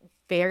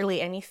barely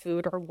any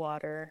food or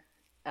water.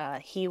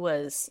 He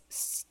was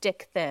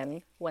stick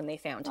thin when they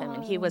found him,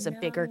 and he was a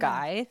bigger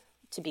guy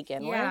to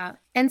begin with. Yeah.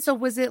 And so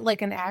was it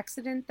like an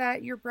accident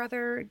that your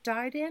brother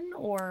died in,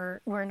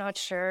 or? We're not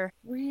sure.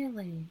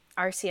 Really?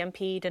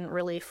 RCMP didn't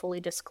really fully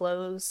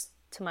disclose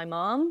to my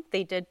mom.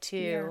 They did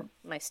to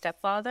my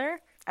stepfather.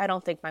 I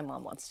don't think my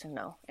mom wants to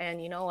know.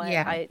 And you know what?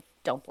 I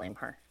don't blame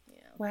her.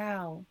 Yeah.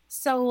 Wow.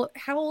 So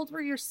how old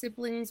were your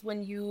siblings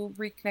when you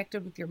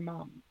reconnected with your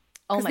mom?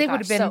 Oh my gosh. They would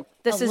have been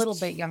this a little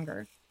bit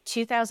younger.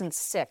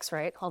 2006,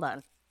 right? Hold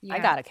on. I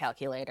got a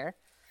calculator.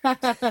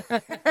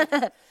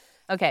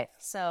 Okay,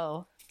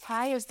 so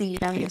Ty is the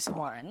youngest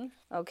one.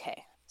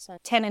 Okay, so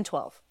 10 and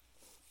 12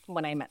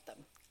 when I met them.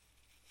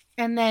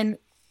 And then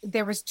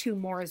there was 2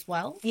 more as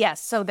well?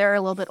 Yes, so they're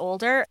a little bit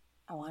older.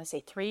 I want to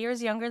say 3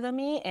 years younger than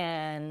me,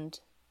 and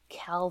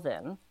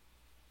Calvin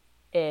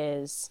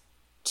is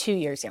 2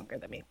 years younger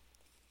than me.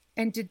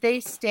 And did they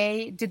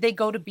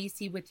go to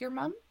BC with your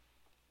mom?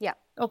 Yeah.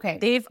 Okay.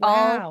 They've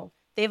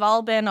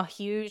all been a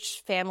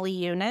huge family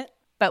unit,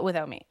 but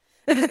without me.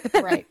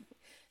 Right.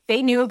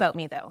 They knew about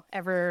me though,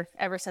 ever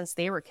since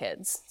they were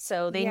kids.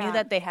 So they knew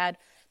that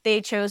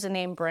they chose a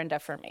name Brenda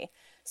for me.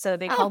 So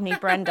they called me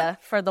Brenda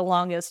for the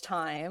longest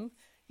time.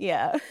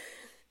 Yeah.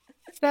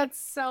 That's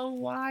so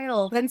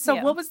wild. And so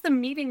what was the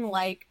meeting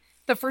like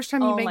the first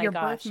time you met your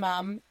birth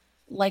mom,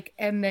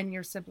 and then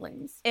your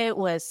siblings? It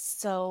was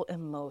so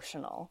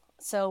emotional.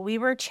 So we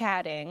were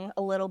chatting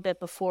a little bit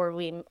before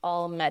we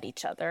all met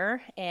each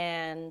other,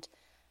 and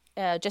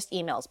just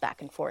emails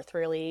back and forth,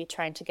 really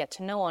trying to get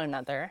to know one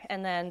another.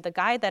 And then the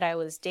guy that I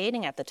was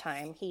dating at the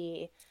time,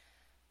 he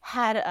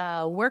had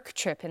a work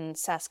trip in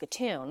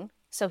Saskatoon.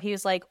 So he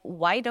was like,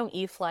 why don't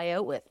you fly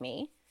out with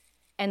me?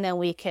 And then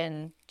we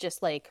can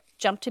just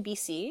jump to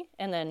BC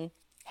and then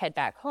head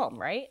back home,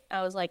 right?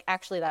 I was like,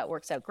 actually, that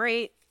works out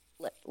great.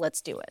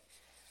 Let's do it.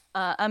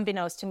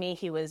 Unbeknownst to me,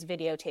 he was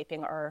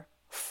videotaping our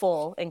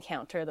full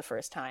encounter the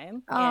first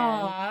time.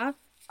 Aww.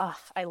 And,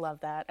 I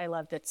love that. I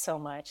loved it so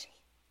much.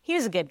 He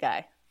was a good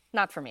guy.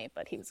 Not for me,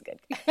 but he was a good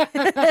guy.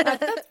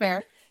 That's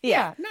fair.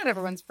 Yeah. Not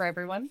everyone's for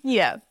everyone.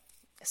 Yeah.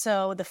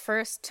 So the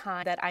first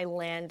time that I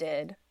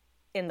landed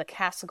in the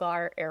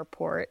Castlegar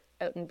airport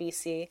out in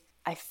BC,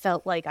 I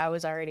felt like I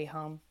was already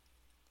home.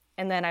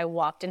 And then I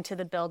walked into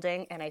the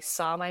building and I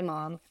saw my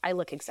mom. I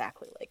look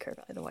exactly like her,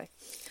 by the way.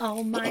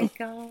 Oh my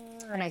God.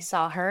 And I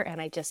saw her and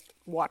I just,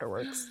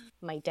 waterworks.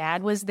 My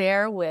dad was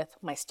there with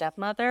my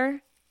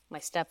stepmother. My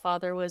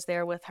stepfather was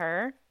there with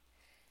her.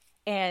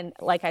 And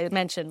like I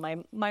mentioned,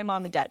 my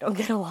mom and dad don't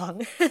get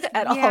along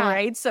at all,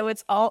 right? So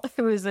it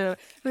was a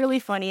really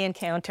funny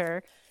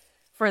encounter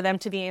for them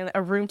to be in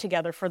a room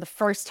together for the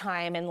first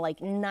time in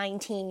like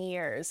 19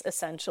 years,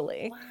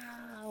 essentially.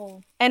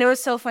 Wow. And it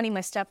was so funny.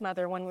 My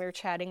stepmother, when we were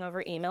chatting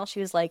over email, she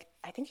was like,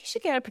 I think you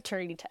should get a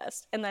paternity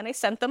test. And then I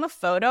sent them a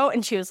photo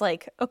and she was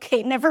like,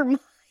 okay, never mind.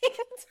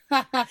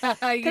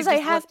 Because I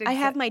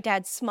have my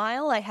dad's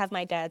smile, I have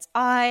my dad's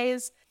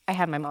eyes, I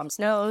have my mom's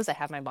nose, I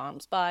have my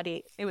mom's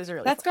body. It was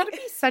really That's funny. got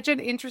to be such an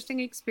interesting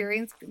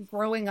experience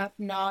growing up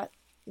not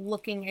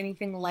looking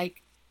anything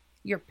like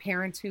your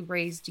parents who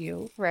raised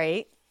you.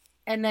 Right.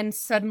 And then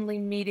suddenly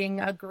meeting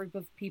a group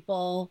of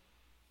people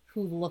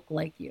who look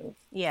like you.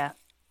 Yeah.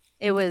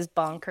 It was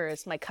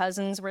bonkers. My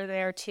cousins were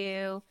there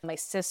too. My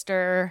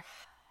sister,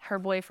 her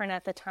boyfriend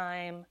at the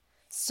time.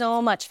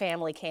 So much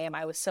family came.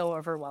 I was so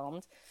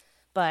overwhelmed.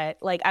 But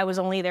like I was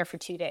only there for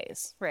 2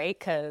 days, right?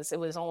 Because it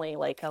was only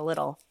like a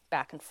little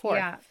back and forth.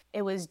 Yeah.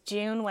 It was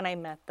June when I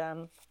met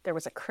them. There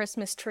was a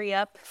Christmas tree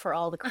up for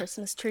all the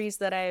Christmas trees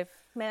that I've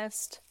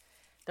missed.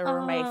 There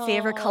were my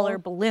favorite color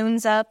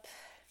balloons up.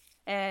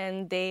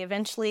 And they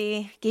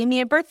eventually gave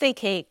me a birthday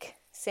cake,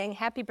 saying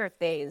happy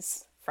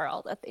birthdays for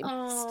all that they missed.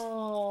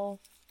 Oh,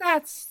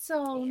 that's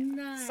so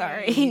nice.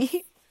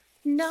 Sorry.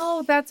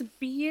 No, that's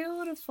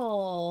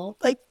beautiful.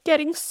 Like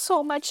getting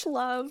so much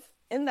love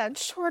in that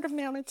short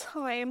amount of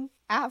time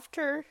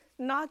after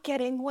not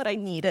getting what I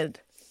needed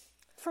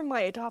from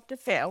my adoptive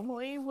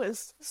family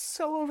was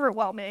so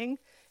overwhelming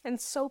and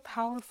so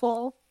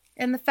powerful.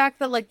 And the fact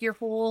that like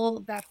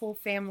that whole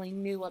family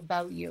knew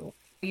about you.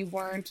 You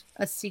weren't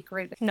a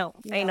secret. No,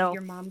 I know.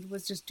 Your mom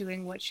was just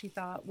doing what she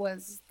thought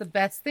was the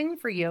best thing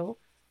for you.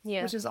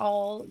 Yeah. That's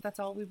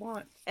all we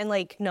want. And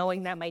like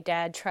knowing that my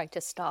dad tried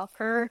to stop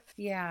her.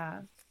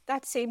 Yeah.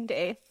 That same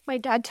day, my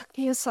dad took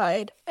me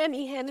aside and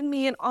he handed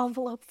me an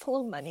envelope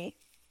full of money,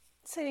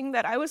 saying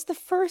that I was the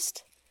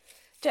first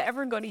to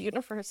ever go to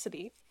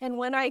university. And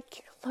when I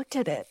looked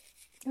at it,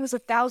 it was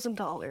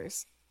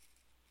 $1,000.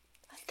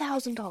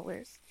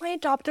 $1,000. My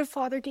adoptive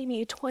father gave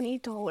me a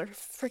 $20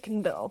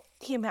 freaking bill.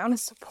 The amount of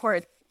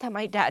support that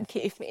my dad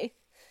gave me,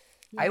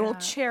 I will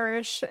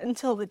cherish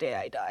until the day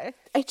I die.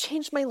 I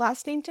changed my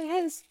last name to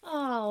his.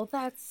 Oh,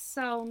 that's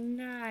so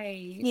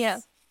nice. Yeah.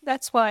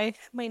 That's why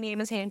my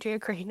name is Andrea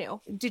Gray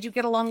now. Did you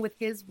get along with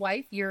his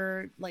wife,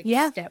 your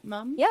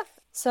stepmom? Yeah.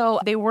 So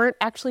they weren't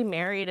actually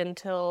married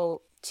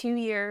until 2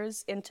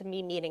 years into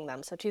me meeting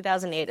them. So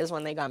 2008 is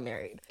when they got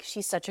married.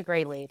 She's such a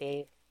great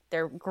lady.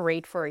 They're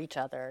great for each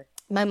other.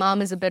 My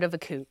mom is a bit of a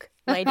kook.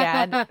 My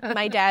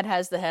dad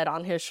has the head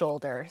on his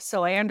shoulder.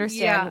 So I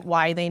understand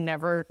why they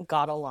never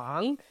got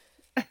along.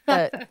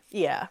 But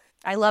yeah,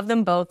 I love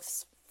them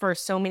both for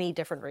so many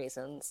different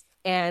reasons.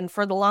 And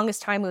for the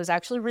longest time, it was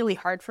actually really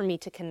hard for me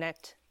to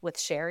connect with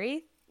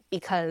Sherry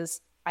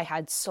because I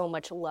had so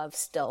much love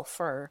still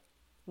for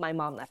my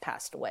mom that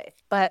passed away.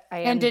 But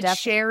did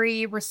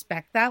Sherry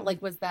respect that?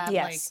 Like, was that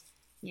yes.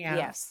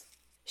 Yes.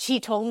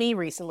 She told me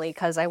recently,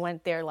 because I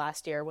went there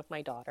last year with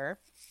my daughter,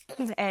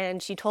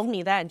 and she told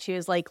me that, and she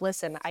was like,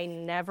 listen, I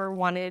never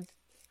wanted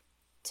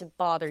to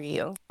bother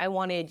you. I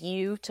wanted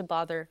you to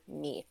bother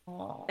me.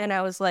 Aww. And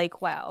I was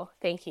like, wow,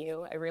 thank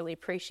you. I really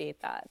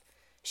appreciate that.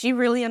 She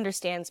really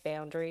understands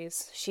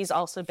boundaries. She's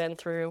also been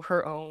through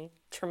her own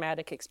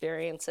traumatic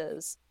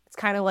experiences. It's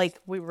kind of like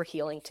we were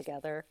healing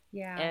together.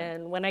 Yeah.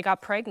 And when I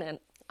got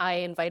pregnant, I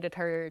invited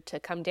her to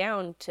come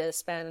down to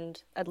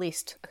spend at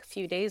least a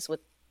few days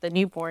with the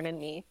newborn and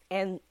me.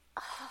 And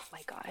oh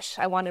my gosh,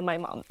 I wanted my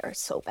mom there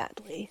so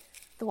badly,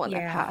 the one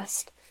that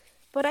passed.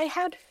 But I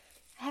had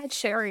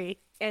Sherry,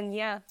 and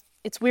yeah,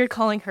 it's weird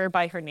calling her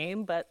by her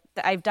name, but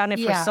I've done it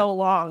for so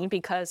long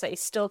because I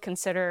still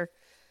consider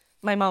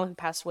my mom who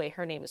passed away,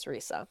 her name is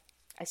Risa.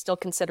 I still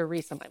consider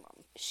Risa my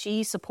mom.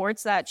 She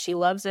supports that. She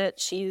loves it.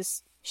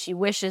 She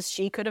wishes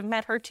she could have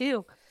met her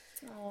too.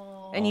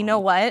 Aww. And you know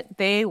what?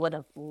 They would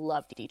have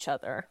loved each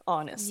other,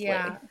 honestly.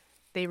 Yeah.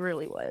 They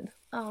really would.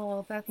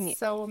 Oh, that's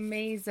so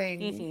amazing.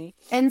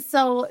 Mm-hmm. And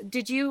so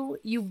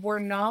you were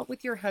not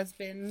with your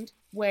husband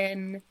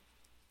when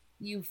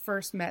you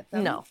first met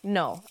them?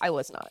 No, I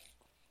was not.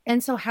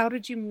 And so how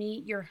did you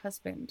meet your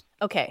husband?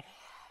 Okay.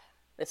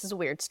 This is a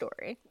weird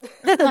story.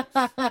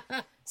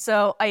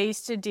 So I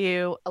used to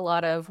do a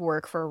lot of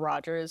work for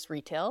Rogers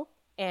Retail,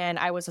 and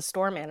I was a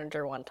store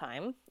manager one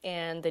time,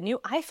 and the new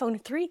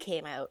iPhone 3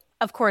 came out.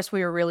 Of course,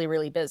 we were really,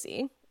 really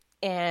busy.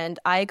 And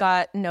I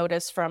got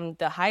notice from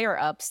the higher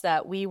ups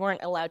that we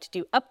weren't allowed to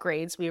do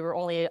upgrades. We were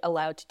only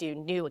allowed to do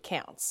new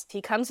accounts.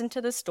 He comes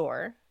into the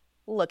store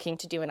looking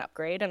to do an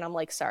upgrade, and I'm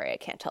like, sorry, I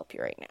can't help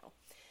you right now.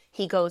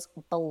 He goes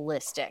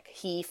ballistic.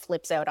 He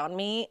flips out on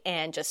me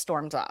and just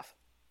storms off.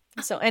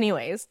 So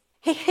anyways,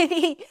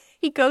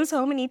 he goes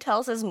home and he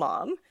tells his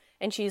mom,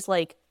 and she's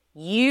like,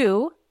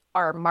 you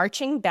are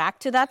marching back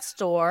to that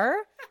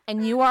store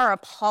and you are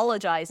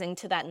apologizing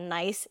to that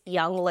nice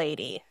young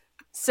lady.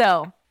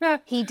 So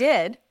he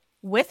did,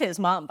 with his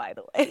mom, by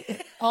the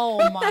way.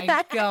 Oh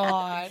my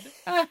God.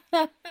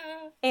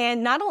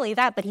 And not only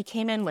that, but he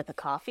came in with a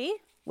coffee,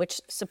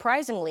 which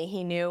surprisingly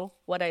he knew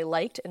what I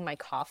liked in my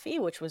coffee,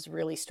 which was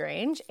really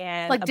strange.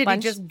 And like, did he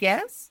just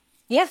guess?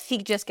 Yes, he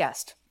just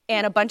guessed.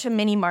 And a bunch of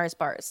mini Mars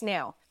bars.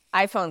 Now,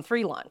 iPhone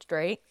 3 launched,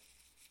 right?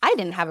 I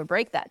didn't have a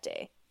break that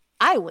day.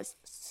 I was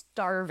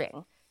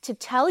starving. To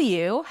tell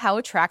you how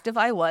attractive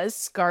I was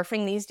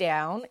scarfing these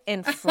down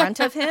in front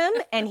of him,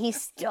 and he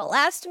still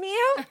asked me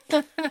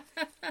out.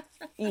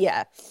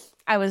 Yeah,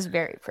 I was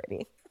very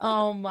pretty.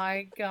 Oh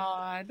my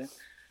God.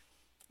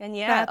 And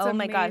yeah, That's oh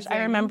my gosh, I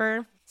amazing.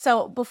 remember.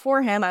 So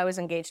before him, I was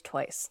engaged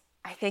twice.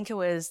 I think it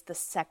was the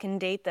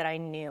second date that I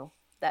knew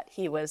that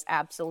he was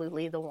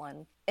absolutely the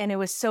one. And it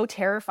was so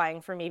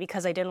terrifying for me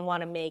because I didn't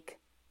want to make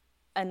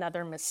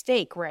another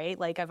mistake, right?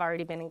 Like, I've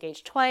already been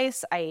engaged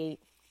twice.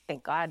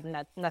 Thank God,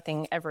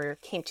 nothing ever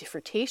came to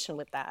fruition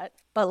with that.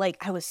 But like,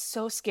 I was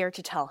so scared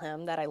to tell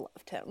him that I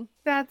loved him.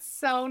 That's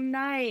so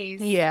nice.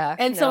 Yeah.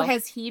 And so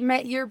has he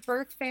met your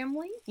birth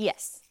family?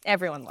 Yes,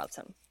 everyone loves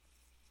him.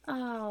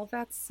 Oh,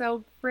 that's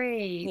so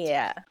great.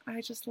 Yeah.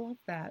 I just love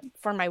that.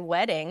 For my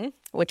wedding,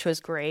 which was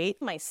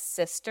great, my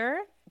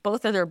sister,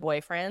 both of their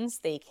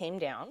boyfriends, they came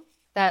down.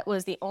 That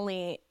was the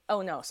only,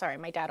 oh no, sorry,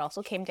 my dad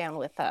also came down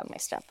with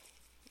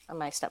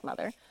my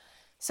stepmother.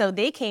 So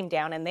they came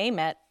down and they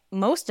met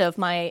most of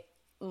my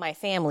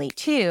family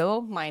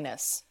too,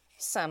 minus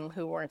some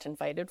who weren't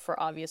invited for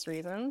obvious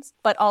reasons.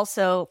 But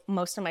also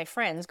most of my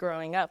friends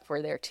growing up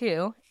were there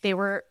too. They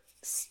were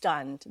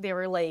stunned. They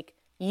were like,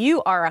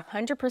 "You are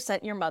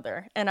 100% your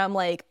mother." And I'm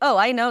like, "Oh,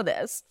 I know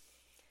this."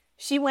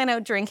 She went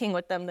out drinking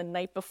with them the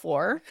night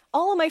before.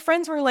 All of my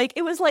friends were like,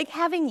 it was like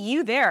having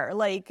you there.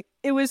 Like,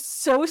 it was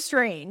so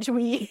strange.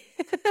 And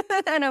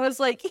I was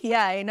like,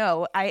 yeah, I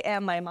know. I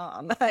am my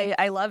mom.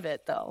 I love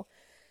it, though.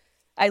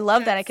 I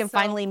love that I can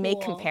finally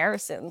make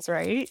comparisons,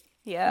 right?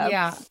 Yeah.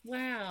 Yeah.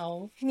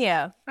 Wow.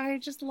 Yeah. I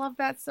just love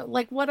that. So,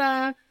 like,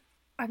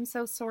 I'm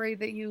so sorry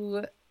that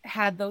you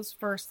had those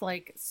first,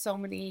 like, so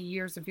many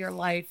years of your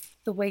life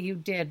the way you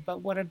did,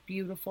 but what a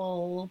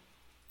beautiful,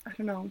 I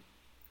don't know.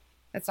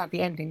 That's not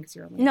the ending because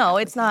you're only. No,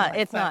 it's not.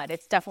 It's not.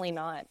 It's definitely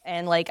not.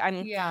 And like,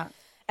 Yeah.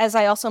 As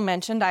I also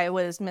mentioned, I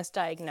was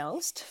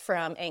misdiagnosed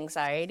from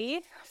anxiety,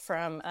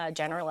 from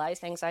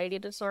generalized anxiety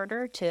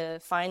disorder, to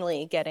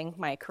finally getting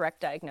my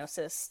correct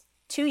diagnosis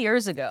 2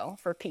 years ago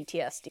for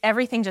PTSD.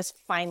 Everything just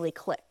finally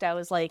clicked. I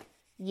was like,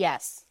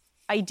 yes,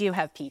 I do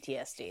have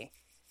PTSD.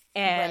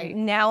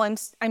 And now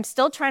I'm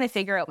still trying to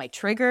figure out my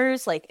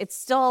triggers. Like, it's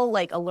still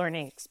like a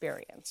learning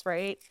experience,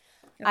 right?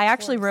 I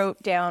actually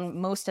wrote down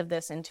most of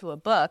this into a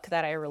book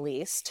that I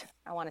released,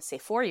 I want to say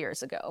 4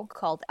 years ago,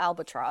 called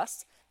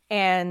Albatross.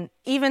 And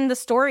even the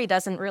story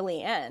doesn't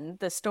really end.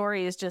 The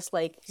story is just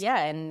like,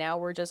 yeah, and now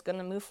we're just going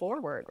to move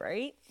forward,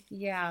 right?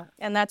 Yeah.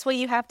 And that's what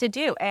you have to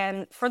do.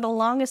 And for the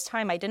longest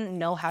time, I didn't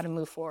know how to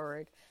move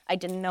forward. I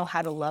didn't know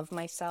how to love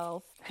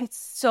myself. It's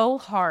so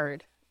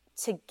hard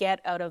to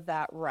get out of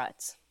that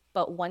rut.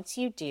 But once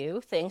you do,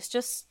 things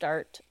just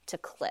start to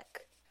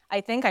click.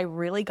 I think I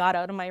really got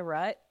out of my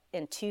rut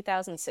in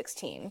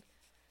 2016.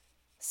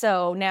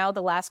 So now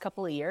the last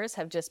couple of years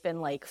have just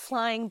been like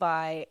flying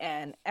by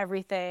and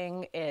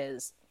everything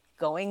is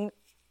going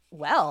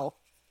well.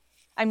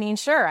 I mean,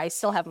 sure, I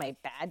still have my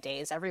bad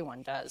days.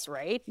 Everyone does,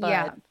 right?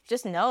 But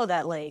just know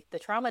that like the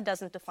trauma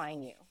doesn't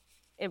define you.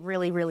 It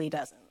really, really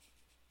doesn't.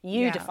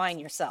 You define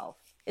yourself.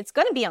 It's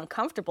going to be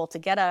uncomfortable to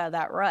get out of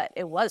that rut.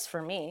 It was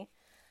for me.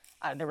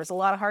 There was a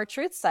lot of hard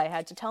truths I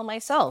had to tell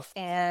myself.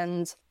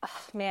 And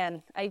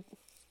man, I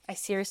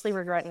seriously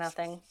regret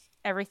nothing.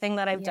 Everything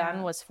that I've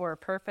done was for a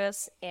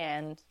purpose,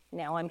 and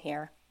now I'm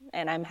here,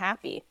 and I'm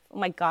happy. Oh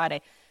my God,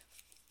 I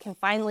can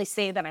finally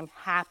say that I'm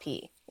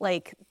happy.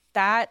 Like,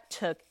 that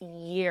took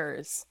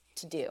years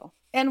to do.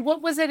 And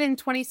what was it in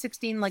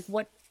 2016? Like,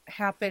 what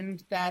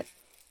happened that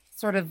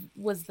sort of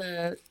was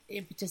the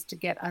impetus to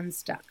get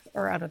unstuck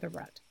or out of the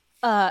rut?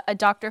 A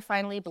doctor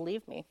finally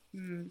believed me.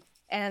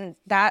 And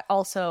that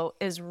also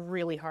is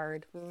really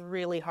hard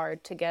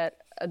to get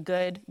a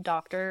good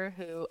doctor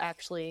who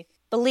actually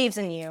believes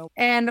in you.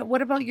 And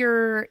what about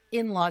your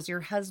in-laws, your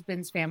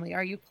husband's family?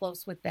 Are you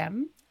close with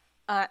them?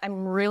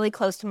 I'm really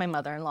close to my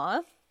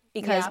mother-in-law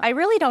because I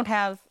really don't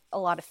have a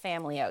lot of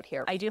family out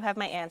here. I do have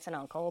my aunts and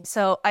uncles.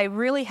 So I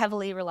really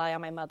heavily rely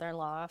on my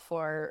mother-in-law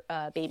for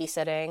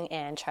babysitting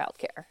and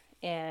childcare.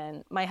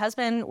 And my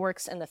husband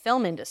works in the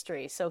film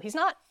industry, so he's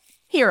not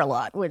here a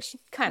lot, which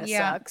kind of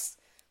sucks.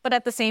 But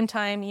at the same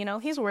time, you know,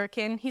 he's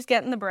working, he's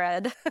getting the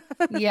bread.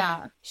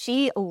 Yeah.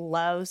 She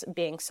loves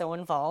being so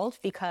involved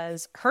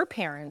because her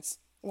parents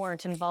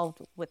weren't involved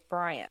with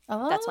Brian.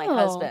 Oh. That's my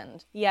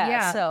husband.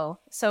 Yeah.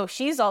 So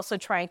she's also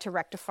trying to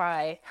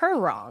rectify her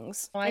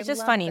wrongs. Oh, it's just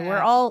love funny.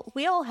 that.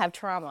 We all have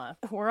trauma.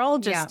 We're all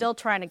just still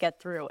trying to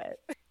get through it.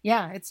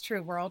 Yeah, it's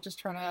true. We're all just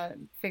trying to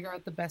figure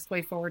out the best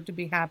way forward to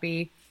be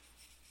happy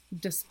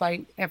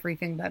despite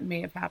everything that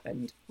may have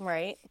happened.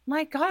 Right.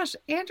 My gosh,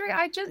 Andrea,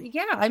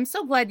 I'm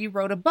so glad you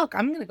wrote a book.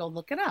 I'm going to go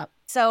look it up.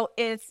 So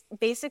it's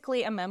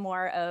basically a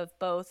memoir of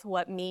both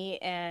what me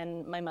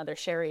and my mother,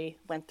 Sherry,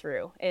 went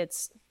through.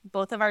 It's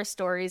both of our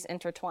stories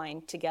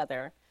intertwined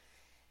together.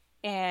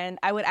 And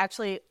I would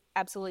actually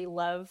absolutely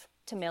love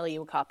to mail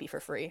you a copy for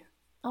free.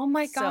 Oh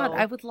my God,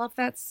 I would love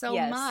that so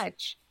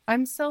much.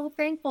 I'm so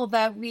thankful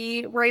that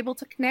we were able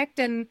to connect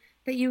and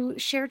that you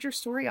shared your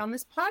story on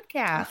this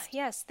podcast.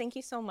 Yes, thank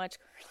you so much,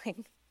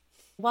 Carling.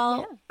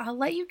 Well, I'll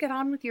let you get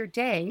on with your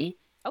day.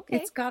 Okay.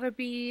 It's got to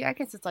be, I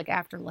guess it's like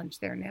after lunch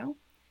there now.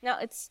 No,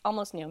 it's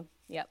almost noon.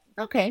 Yep.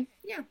 Okay.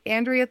 Yeah.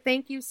 Andrea,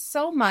 thank you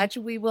so much.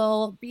 We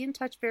will be in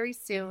touch very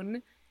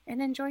soon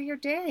and enjoy your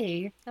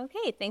day.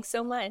 Okay, thanks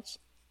so much.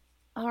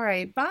 All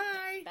right.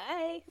 Bye.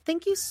 Bye.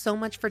 Thank you so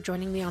much for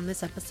joining me on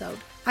this episode.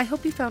 I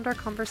hope you found our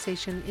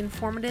conversation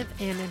informative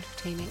and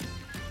entertaining.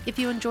 If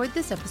you enjoyed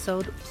this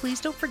episode, please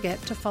don't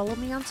forget to follow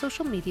me on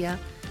social media,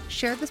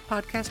 share this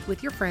podcast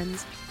with your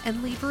friends,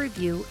 and leave a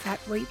review at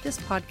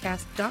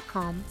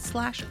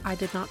ratethispodcast.com/I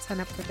did not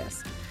sign up for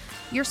this.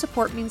 Your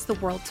support means the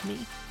world to me.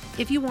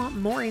 If you want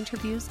more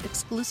interviews,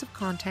 exclusive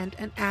content,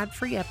 and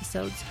ad-free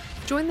episodes,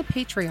 join the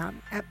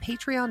Patreon at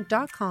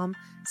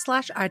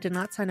patreon.com/I did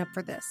not sign up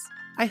for this.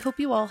 I hope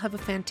you all have a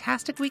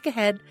fantastic week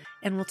ahead,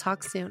 and we'll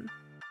talk soon.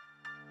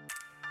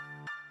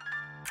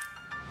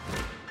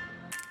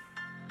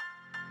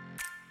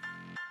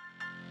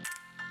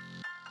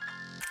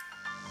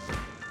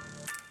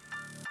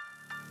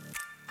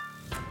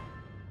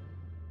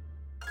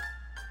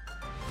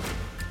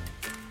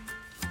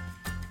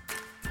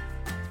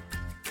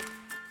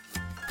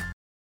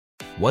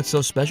 What's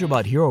so special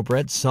about Hero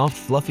Bread's soft,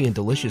 fluffy, and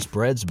delicious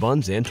breads,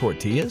 buns, and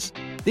tortillas?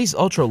 These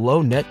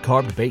ultra-low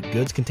net-carb baked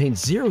goods contain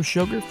zero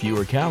sugar,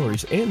 fewer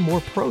calories, and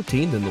more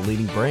protein than the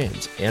leading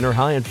brands, and are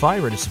high in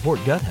fiber to support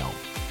gut health.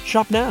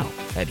 Shop now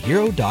at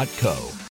hero.co.